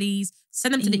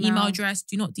send them to the email address.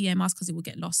 Do not DM us because it will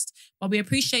get lost. But we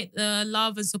appreciate the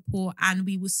love and support, and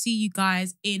we will see you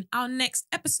guys in our next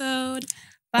episode.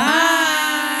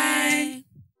 Bye.